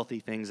unhealthy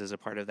things as a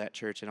part of that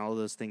church, and all of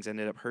those things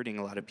ended up hurting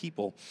a lot of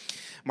people.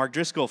 Mark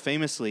Driscoll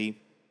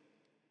famously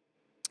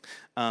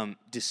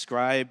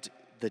described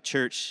the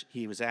church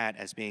he was at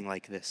as being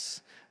like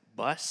this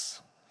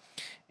bus,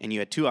 and you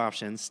had 2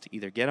 options: to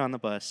either get on the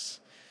bus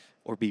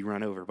or be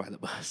run over by the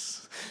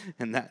bus.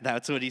 And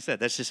that's what he said.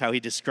 That's just how he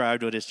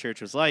described what his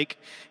church was like.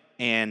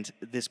 And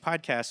this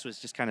podcast was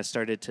just kind of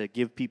started to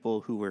give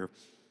people who were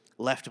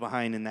left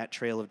behind in that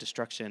trail of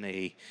destruction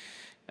a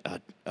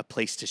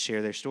place to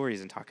share their stories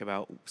and talk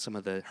about some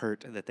of the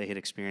hurt that they had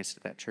experienced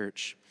at that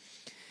church.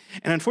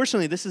 And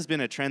unfortunately, this has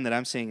been a trend that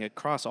I'm seeing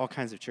across all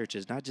kinds of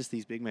churches, not just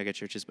these big mega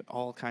churches, but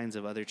all kinds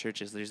of other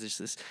churches. There's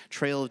this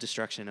trail of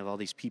destruction of all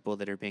these people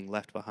that are being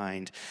left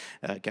behind,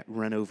 got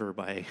run over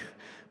by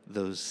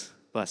those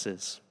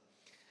buses.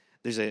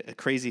 There's a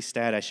crazy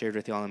stat I shared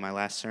with y'all in my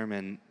last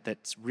sermon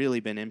that's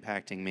really been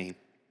impacting me.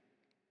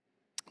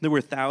 There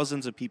were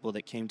thousands of people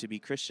that came to be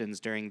Christians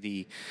during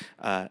the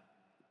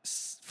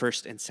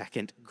First and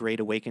Second Great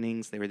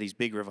Awakenings. They were these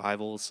big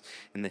revivals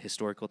in the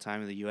historical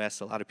time of the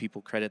U.S. A lot of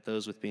people credit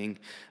those with being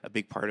a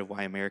big part of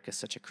why America is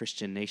such a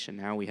Christian nation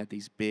now. We had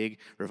these big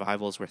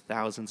revivals where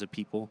thousands of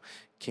people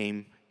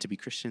came to be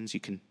Christians. You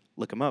can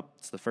look them up.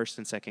 It's the First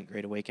and Second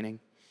Great Awakening.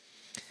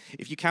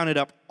 If you counted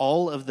up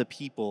all of the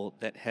people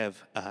that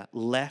have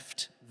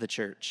left the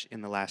church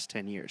in the last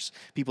 10 years,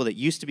 people that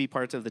used to be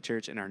parts of the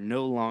church and are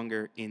no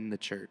longer in the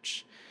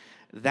church,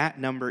 that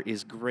number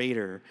is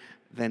greater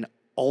than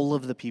all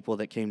of the people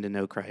that came to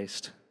know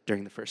Christ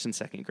during the first and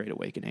second Great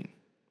Awakening.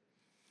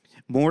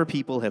 More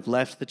people have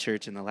left the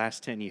church in the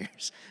last 10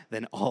 years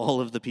than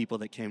all of the people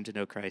that came to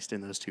know Christ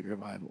in those two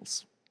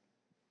revivals.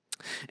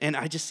 And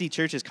I just see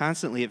churches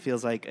constantly, it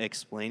feels like,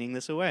 explaining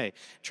this away,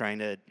 trying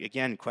to,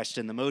 again,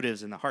 question the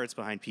motives and the hearts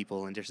behind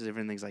people and just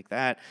different things like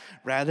that,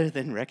 rather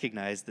than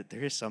recognize that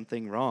there is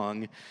something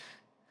wrong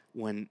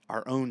when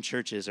our own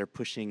churches are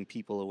pushing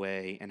people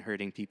away and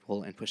hurting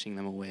people and pushing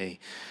them away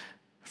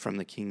from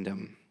the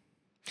kingdom.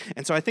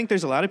 And so I think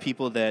there's a lot of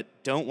people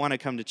that don't want to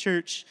come to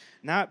church,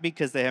 not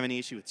because they have any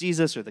issue with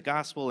Jesus or the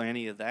gospel or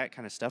any of that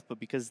kind of stuff, but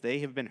because they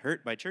have been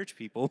hurt by church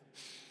people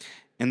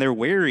and they're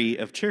wary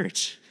of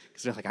church.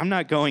 Because they're like, I'm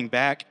not going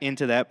back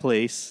into that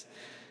place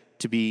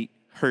to be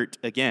hurt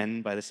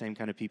again by the same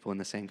kind of people in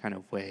the same kind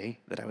of way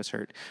that I was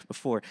hurt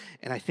before.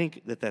 And I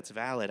think that that's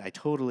valid. I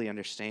totally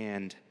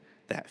understand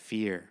that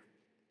fear.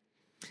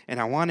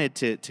 And I wanted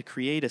to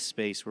create a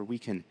space where we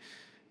can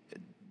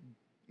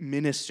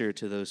minister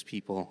to those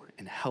people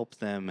and help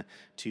them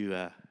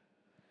to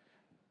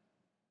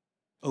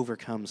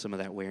overcome some of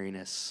that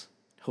wariness,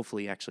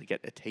 hopefully actually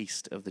get a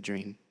taste of the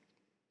dream.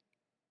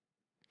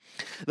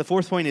 The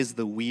fourth point is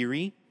the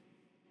weary.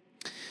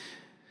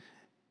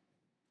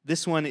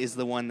 This one is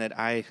the one that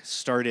I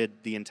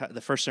started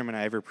the first sermon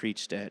I ever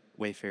preached at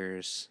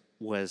Wayfarers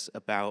was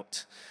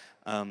about.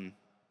 I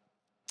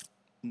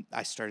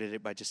started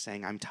it by just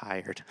saying, I'm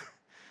tired.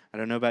 I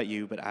don't know about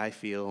you, but I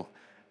feel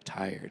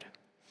tired.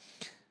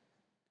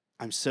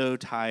 I'm so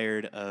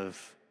tired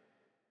of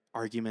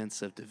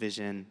arguments, of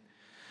division.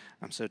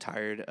 I'm so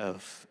tired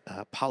of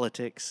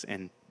politics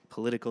and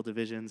political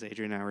divisions.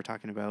 Adrian and I were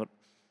talking about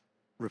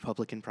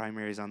Republican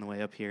primaries on the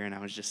way up here, and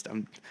I'm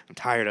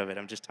tired of it.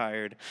 I'm just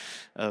tired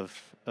of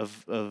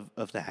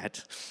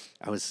that.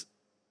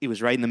 It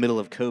was right in the middle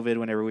of COVID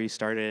whenever we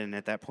started, and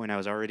at that point I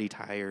was already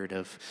tired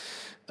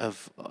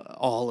of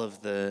all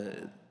of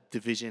the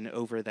division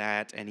over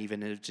that, and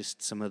even of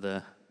just some of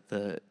the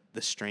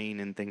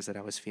strain and things that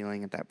I was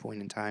feeling at that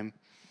point in time.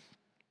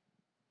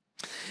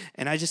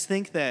 And I just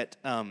think that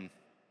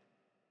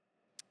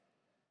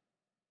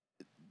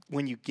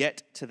when you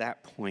get to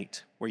that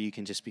point where you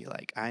can just be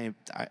like, I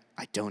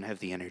don't have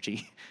the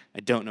energy.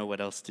 I don't know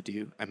what else to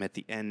do. I'm at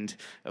the end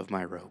of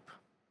my rope.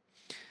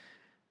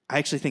 I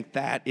actually think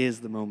that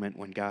is the moment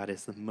when God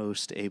is the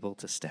most able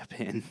to step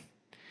in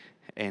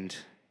and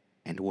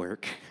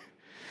work.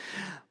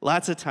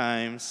 Lots of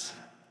times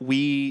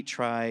we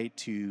try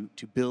to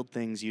build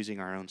things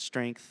using our own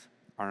strength,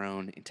 our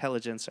own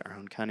intelligence, our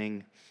own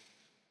cunning.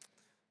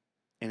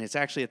 And it's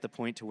actually at the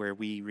point to where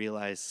we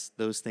realize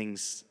those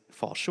things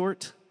fall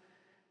short.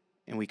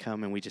 And we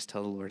come and we just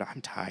tell the Lord,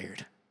 I'm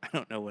tired. I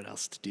don't know what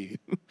else to do.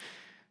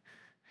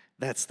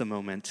 That's the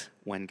moment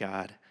when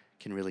God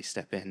can really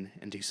step in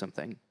and do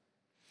something.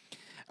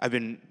 I've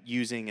been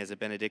using as a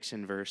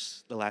benediction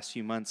verse the last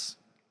few months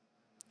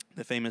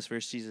the famous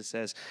verse Jesus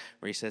says,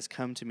 where he says,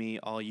 come to me,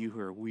 all you who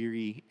are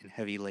weary and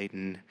heavy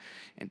laden,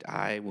 and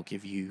I will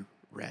give you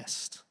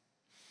rest.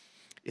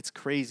 It's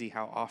crazy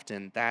how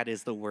often that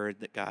is the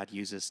word that God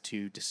uses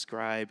to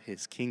describe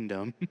his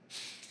kingdom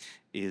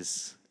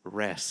is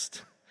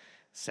rest.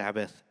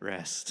 Sabbath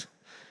rest.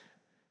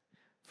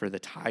 For the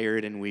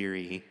tired and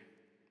weary,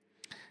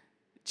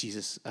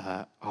 Jesus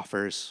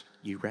offers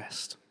you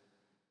rest.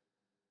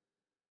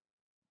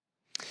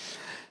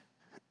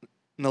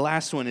 And the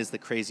last one is the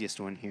craziest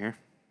one here.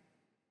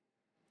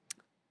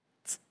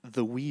 It's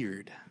the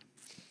weird.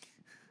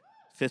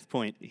 Fifth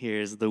point here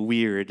is the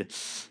weird.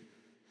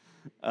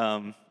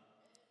 I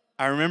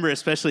remember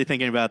especially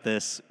thinking about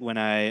this when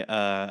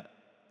I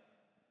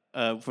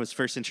was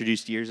first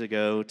introduced years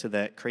ago to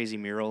that crazy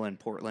mural in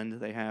Portland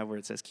they have where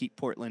it says, keep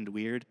Portland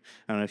weird.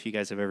 I don't know if you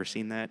guys have ever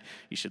seen that.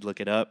 You should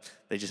look it up.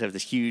 They just have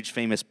this huge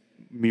famous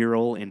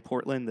mural in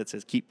Portland that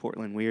says, keep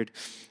Portland weird.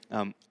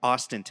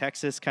 Austin,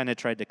 Texas kind of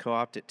tried to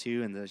co-opt it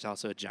too, and there's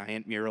also a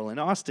giant mural in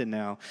Austin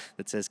now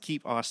that says,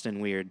 keep Austin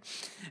weird.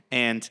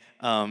 And,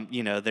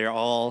 they're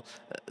all,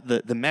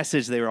 the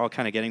message they were all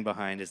kind of getting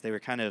behind is they were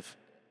kind of,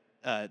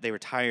 they were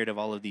tired of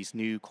all of these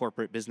new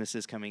corporate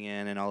businesses coming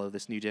in and all of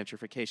this new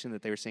gentrification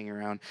that they were seeing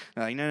around.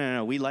 They're like,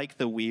 no, we like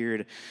the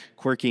weird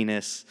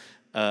quirkiness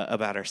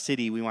about our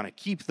city. We want to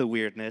keep the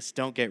weirdness.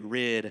 Don't get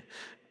rid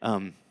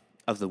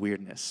of the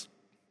weirdness.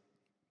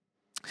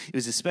 It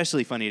was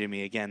especially funny to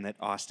me, again, that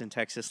Austin,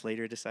 Texas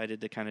later decided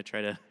to kind of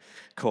try to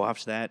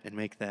co-opt that and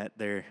make that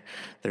their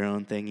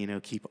own thing,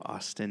 keep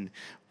Austin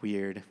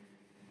weird.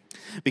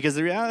 Because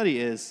the reality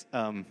is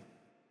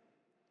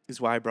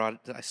why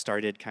I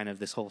started kind of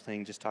this whole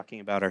thing just talking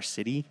about our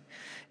city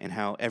and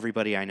how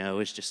everybody I know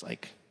is just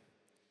like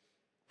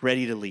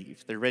ready to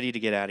leave. They're ready to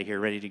get out of here,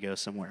 ready to go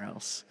somewhere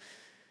else.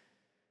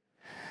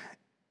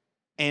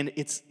 And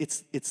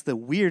it's the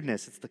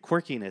weirdness, it's the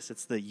quirkiness,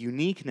 it's the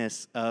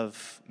uniqueness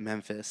of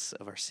Memphis,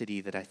 of our city,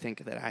 that I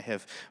think that I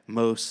have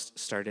most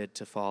started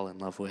to fall in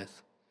love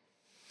with.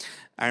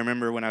 I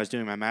remember when I was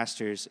doing my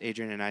master's,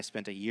 Adrian and I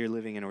spent a year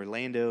living in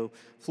Orlando,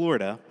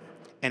 Florida,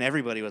 and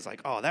everybody was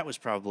like, oh, that was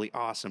probably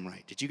awesome,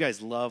 right? Did you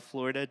guys love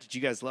Florida? Did you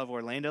guys love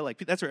Orlando? Like,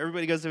 that's where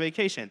everybody goes to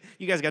vacation.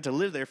 You guys got to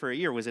live there for a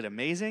year. Was it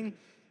amazing?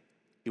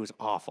 It was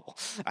awful.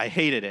 I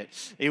hated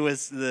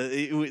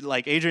it.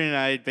 Like Adrian and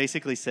I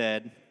basically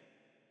said,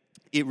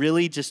 it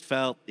really just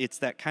felt, it's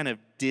that kind of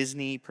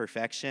Disney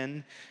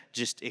perfection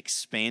just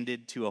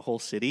expanded to a whole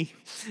city.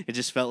 It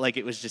just felt like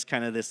it was just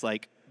kind of this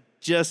like,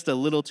 just a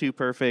little too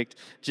perfect,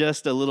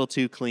 just a little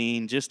too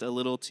clean, just a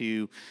little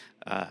too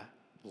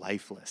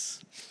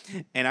lifeless.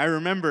 And I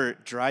remember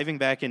driving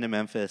back into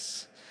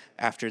Memphis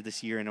after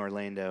this year in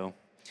Orlando,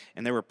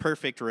 and there were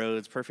perfect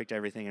roads, perfect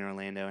everything in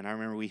Orlando. And I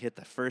remember we hit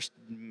the first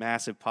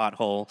massive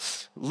pothole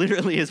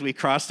literally as we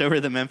crossed over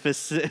the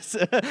Memphis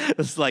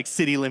like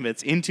city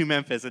limits into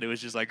Memphis. And it was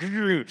just like,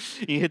 you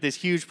hit this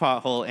huge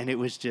pothole, and it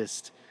was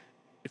just,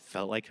 it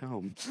felt like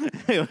home.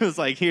 It was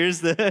like,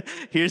 here's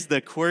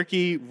the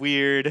quirky,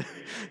 weird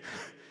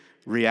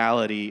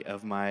reality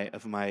of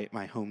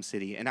my home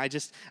city. And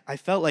I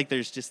felt like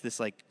there's just this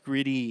like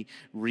gritty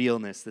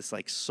realness, this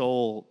like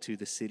soul to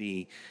the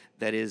city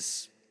that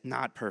is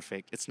not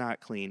perfect. It's not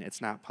clean. It's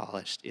not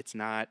polished. It's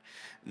not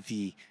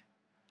the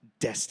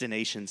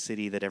destination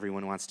city that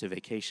everyone wants to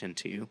vacation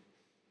to.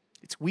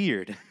 It's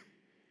weird.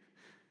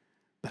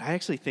 But I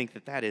actually think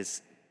that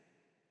is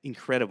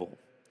incredible.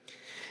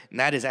 And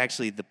that is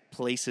actually the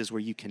places where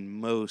you can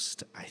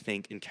most, I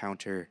think,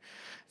 encounter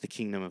the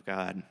kingdom of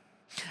God.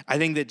 I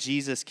think that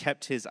Jesus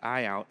kept his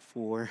eye out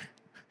for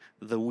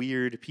the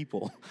weird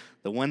people,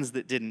 the ones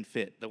that didn't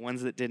fit, the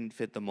ones that didn't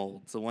fit the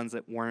molds, the ones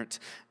that weren't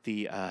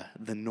the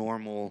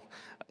normal,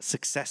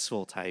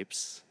 successful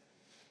types.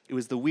 It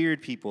was the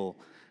weird people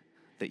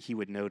that he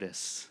would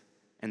notice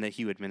and that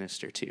he would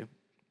minister to.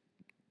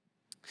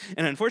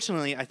 And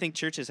unfortunately, I think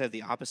churches have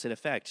the opposite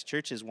effect.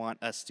 Churches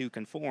want us to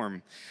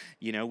conform.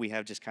 You know, we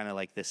have just kind of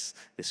like this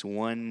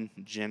one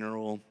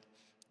general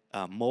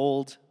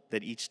mold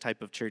that each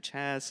type of church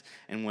has.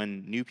 And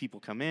when new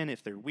people come in,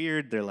 if they're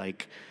weird, they're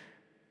like,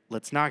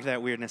 let's knock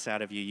that weirdness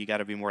out of you. You got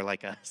to be more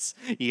like us.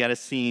 You got to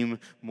seem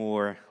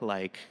more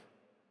like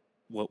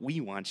what we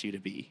want you to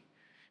be.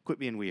 Quit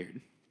being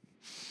weird.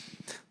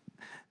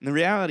 And the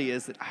reality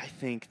is that I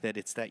think that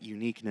it's that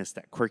uniqueness,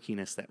 that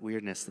quirkiness, that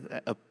weirdness,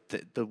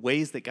 the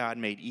ways that God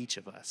made each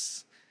of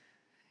us.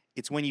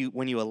 It's when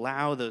you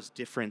allow those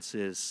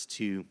differences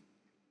to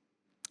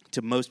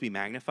most be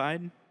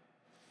magnified,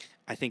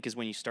 I think is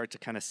when you start to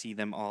kind of see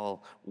them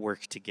all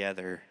work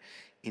together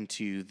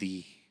into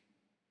the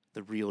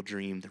real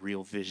dream, the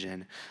real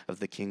vision of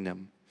the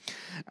kingdom.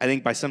 I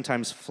think by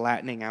sometimes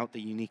flattening out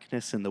the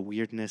uniqueness and the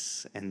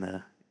weirdness and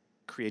the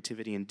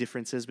creativity and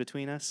differences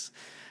between us,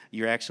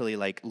 you're actually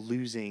like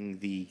losing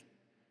the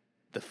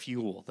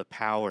fuel, the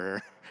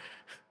power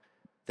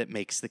that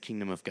makes the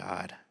kingdom of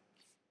God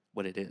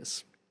what it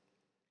is.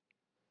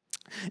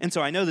 And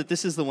so I know that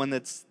this is the one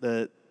that's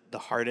the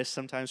hardest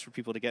sometimes for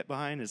people to get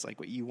behind, is like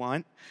what you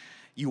want.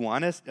 You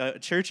want a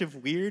church of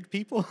weird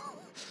people?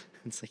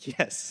 It's like,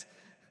 yes,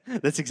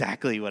 that's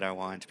exactly what I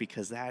want,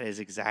 because that is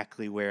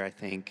exactly where I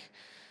think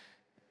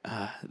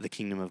the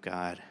kingdom of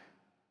God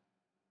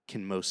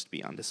can most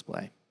be on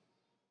display.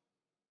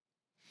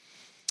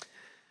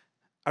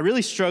 I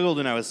really struggled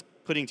when I was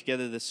putting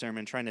together this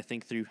sermon, trying to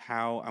think through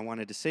how I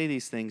wanted to say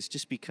these things,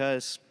 just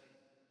because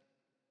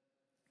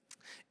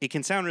it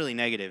can sound really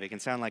negative. It can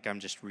sound like I'm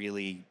just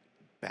really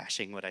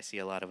bashing what I see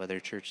a lot of other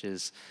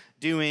churches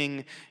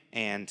doing,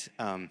 and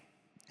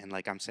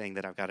like I'm saying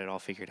that I've got it all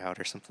figured out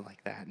or something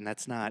like that. And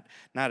that's not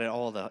at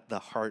all the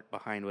heart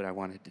behind what I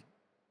wanted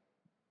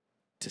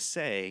to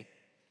say.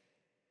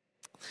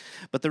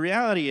 But the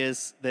reality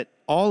is that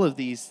all of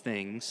these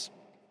things,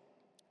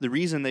 the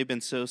reason they've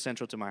been so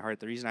central to my heart,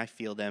 the reason I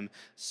feel them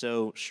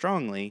so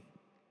strongly,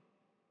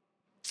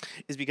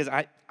 is because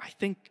I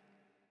think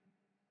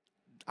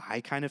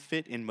I kind of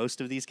fit in most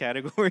of these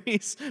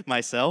categories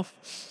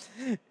myself.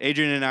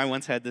 Adrian and I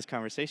once had this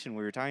conversation.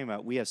 We were talking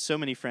about, we have so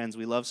many friends,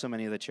 we love so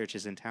many of the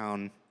churches in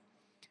town,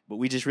 but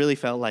we just really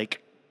felt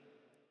like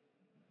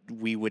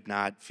we would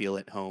not feel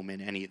at home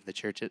in any of the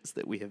churches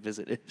that we have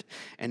visited,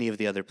 any of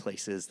the other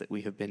places that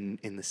we have been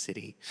in the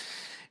city.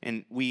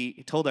 And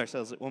we told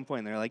ourselves at one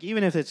point, they're like,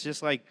 even if it's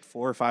just like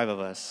 4 or 5 of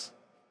us,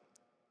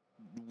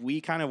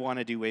 we kind of want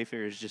to do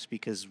Wayfarers just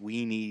because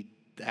we need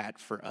that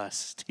for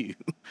us too.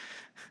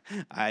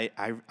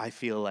 I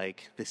feel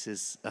like this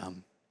is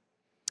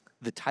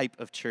the type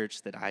of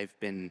church that I've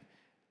been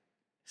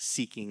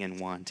seeking and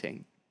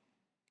wanting.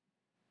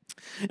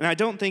 And I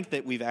don't think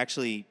that we've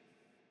actually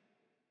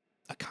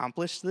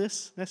accomplished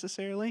this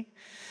necessarily.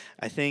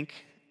 I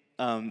think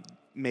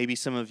maybe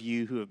some of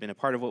you who have been a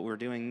part of what we're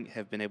doing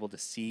have been able to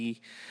see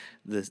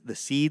the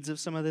seeds of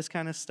some of this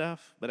kind of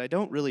stuff, but I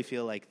don't really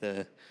feel like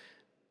the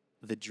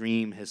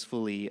dream has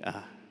fully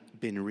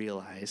been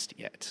realized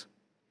yet.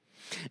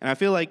 And I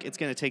feel like it's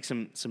going to take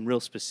some real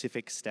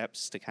specific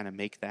steps to kind of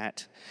make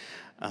that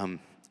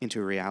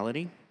into a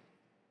reality.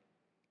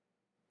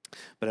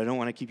 But I don't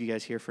want to keep you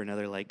guys here for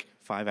another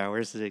 5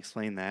 hours to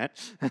explain that.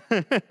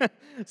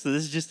 So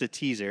this is just a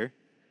teaser.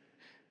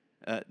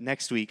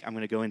 Next week, I'm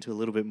going to go into a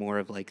little bit more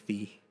of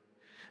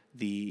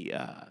the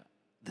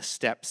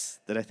steps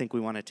that I think we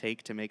want to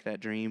take to make that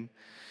dream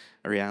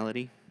a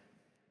reality.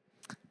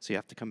 So you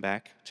have to come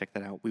back, check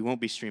that out. We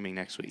won't be streaming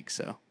next week,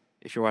 so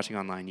if you're watching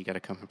online, you got to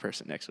come in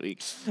person next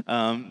week.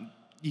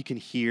 You can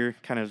hear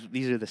kind of,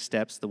 these are the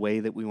steps, the way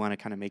that we want to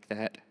kind of make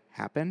that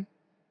happen.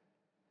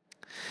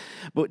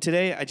 But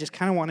today, I just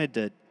kind of wanted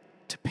to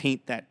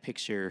paint that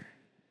picture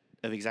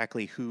of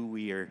exactly who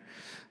we are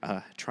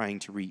trying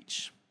to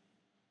reach.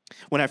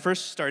 When I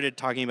first started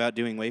talking about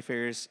doing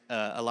Wayfarers,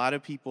 a lot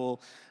of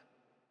people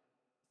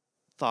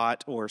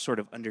thought or sort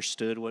of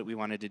understood what we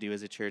wanted to do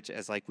as a church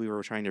as we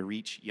were trying to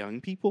reach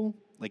young people.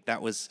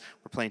 We're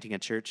planting a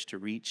church to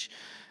reach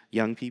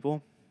young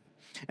people.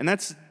 And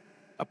that's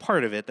a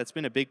part of it. That's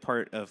been a big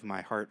part of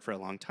my heart for a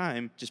long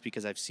time, just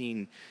because I've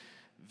seen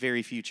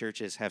very few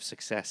churches have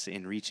success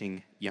in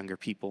reaching younger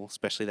people,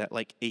 especially that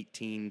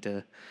 18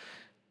 to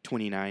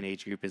 29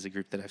 age group is a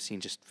group that I've seen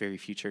just very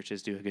few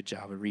churches do a good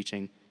job of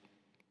reaching.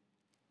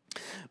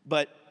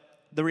 But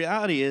the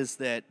reality is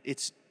that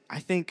I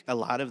think a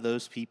lot of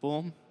those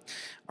people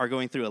are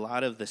going through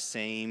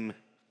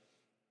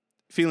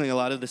feeling a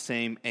lot of the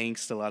same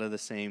angst, a lot of the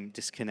same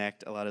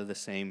disconnect, a lot of the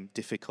same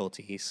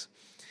difficulties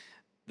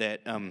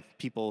that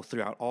people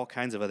throughout all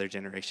kinds of other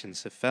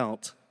generations have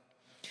felt.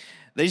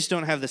 They just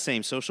don't have the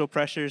same social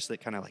pressures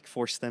that kind of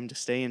force them to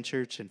stay in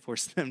church and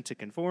force them to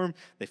conform.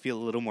 They feel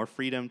a little more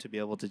freedom to be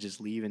able to just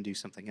leave and do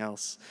something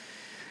else.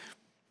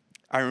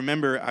 I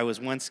remember I was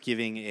once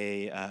giving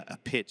a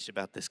pitch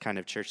about this kind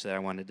of church that I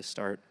wanted to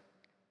start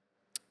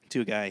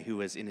to a guy who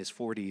was in his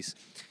 40s.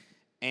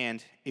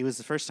 And it was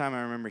the first time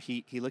I remember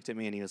he looked at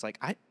me and he was like,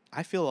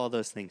 I feel all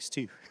those things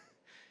too.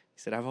 He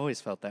said, I've always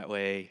felt that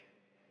way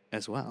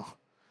as well.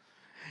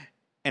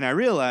 And I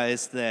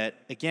realized that,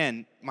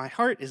 again, my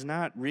heart is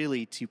not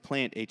really to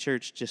plant a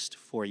church just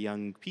for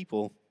young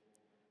people.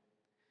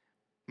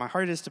 My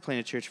heart is to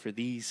plant a church for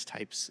these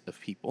types of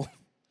people.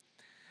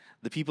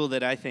 The people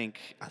that I think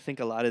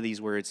a lot of these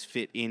words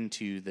fit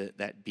into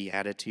that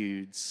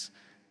Beatitudes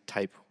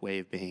type way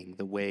of being,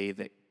 the way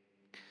that,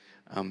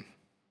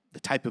 the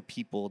type of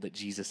people that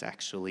Jesus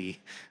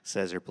actually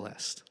says are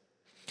blessed.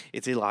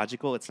 It's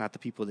illogical. It's not the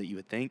people that you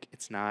would think.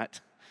 It's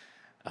not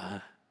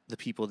the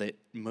people that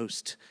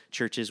most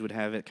churches would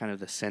have at kind of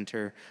the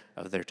center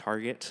of their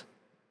target.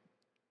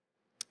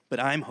 But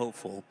I'm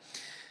hopeful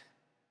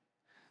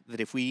that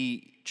if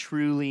we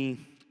truly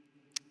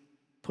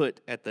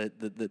put at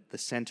the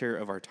center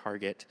of our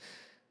target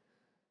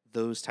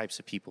those types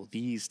of people,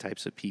 these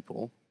types of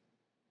people,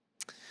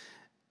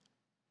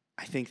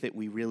 I think that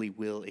we really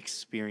will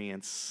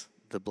experience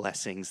the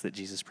blessings that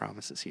Jesus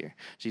promises here.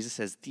 Jesus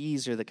says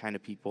these are the kind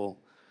of people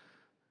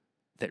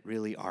that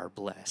really are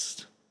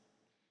blessed.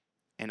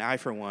 And I,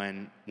 for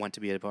one, want to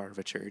be a part of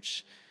a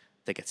church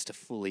that gets to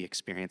fully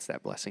experience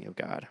that blessing of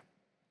God.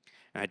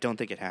 And I don't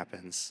think it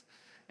happens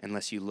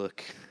unless you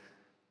look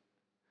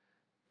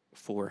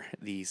for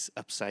these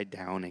upside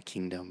down and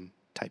kingdom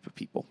type of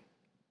people.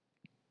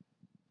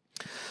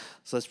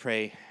 So let's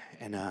pray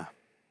and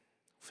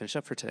finish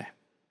up for today.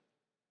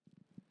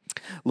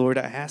 Lord,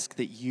 I ask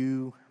that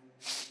you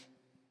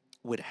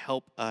would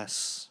help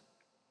us.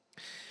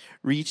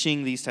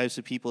 Reaching these types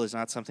of people is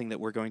not something that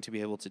we're going to be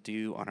able to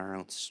do on our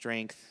own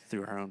strength,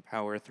 through our own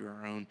power, through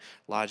our own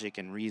logic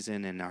and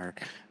reason and our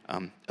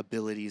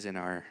abilities and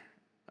our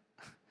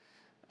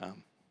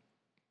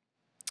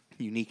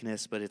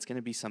uniqueness, but it's going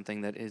to be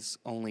something that is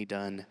only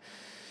done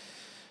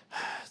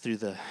through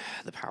the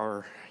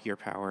power, your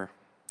power,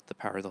 the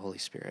power of the Holy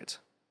Spirit.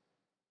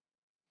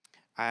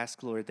 I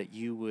ask, Lord, that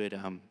you would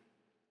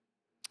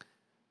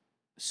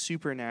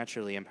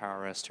supernaturally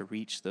empower us to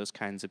reach those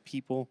kinds of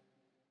people,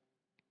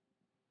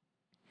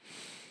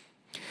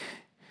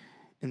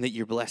 and that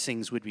your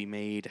blessings would be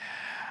made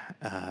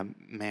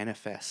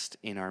manifest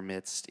in our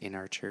midst, in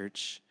our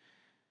church,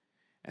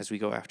 as we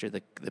go after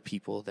the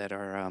people that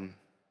are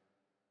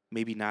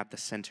maybe not the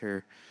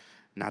center,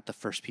 not the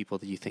first people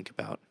that you think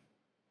about,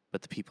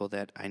 but the people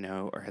that I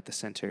know are at the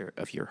center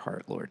of your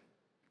heart, Lord.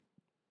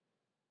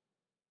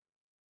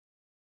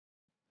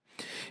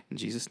 In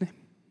Jesus' name,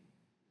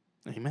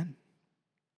 amen.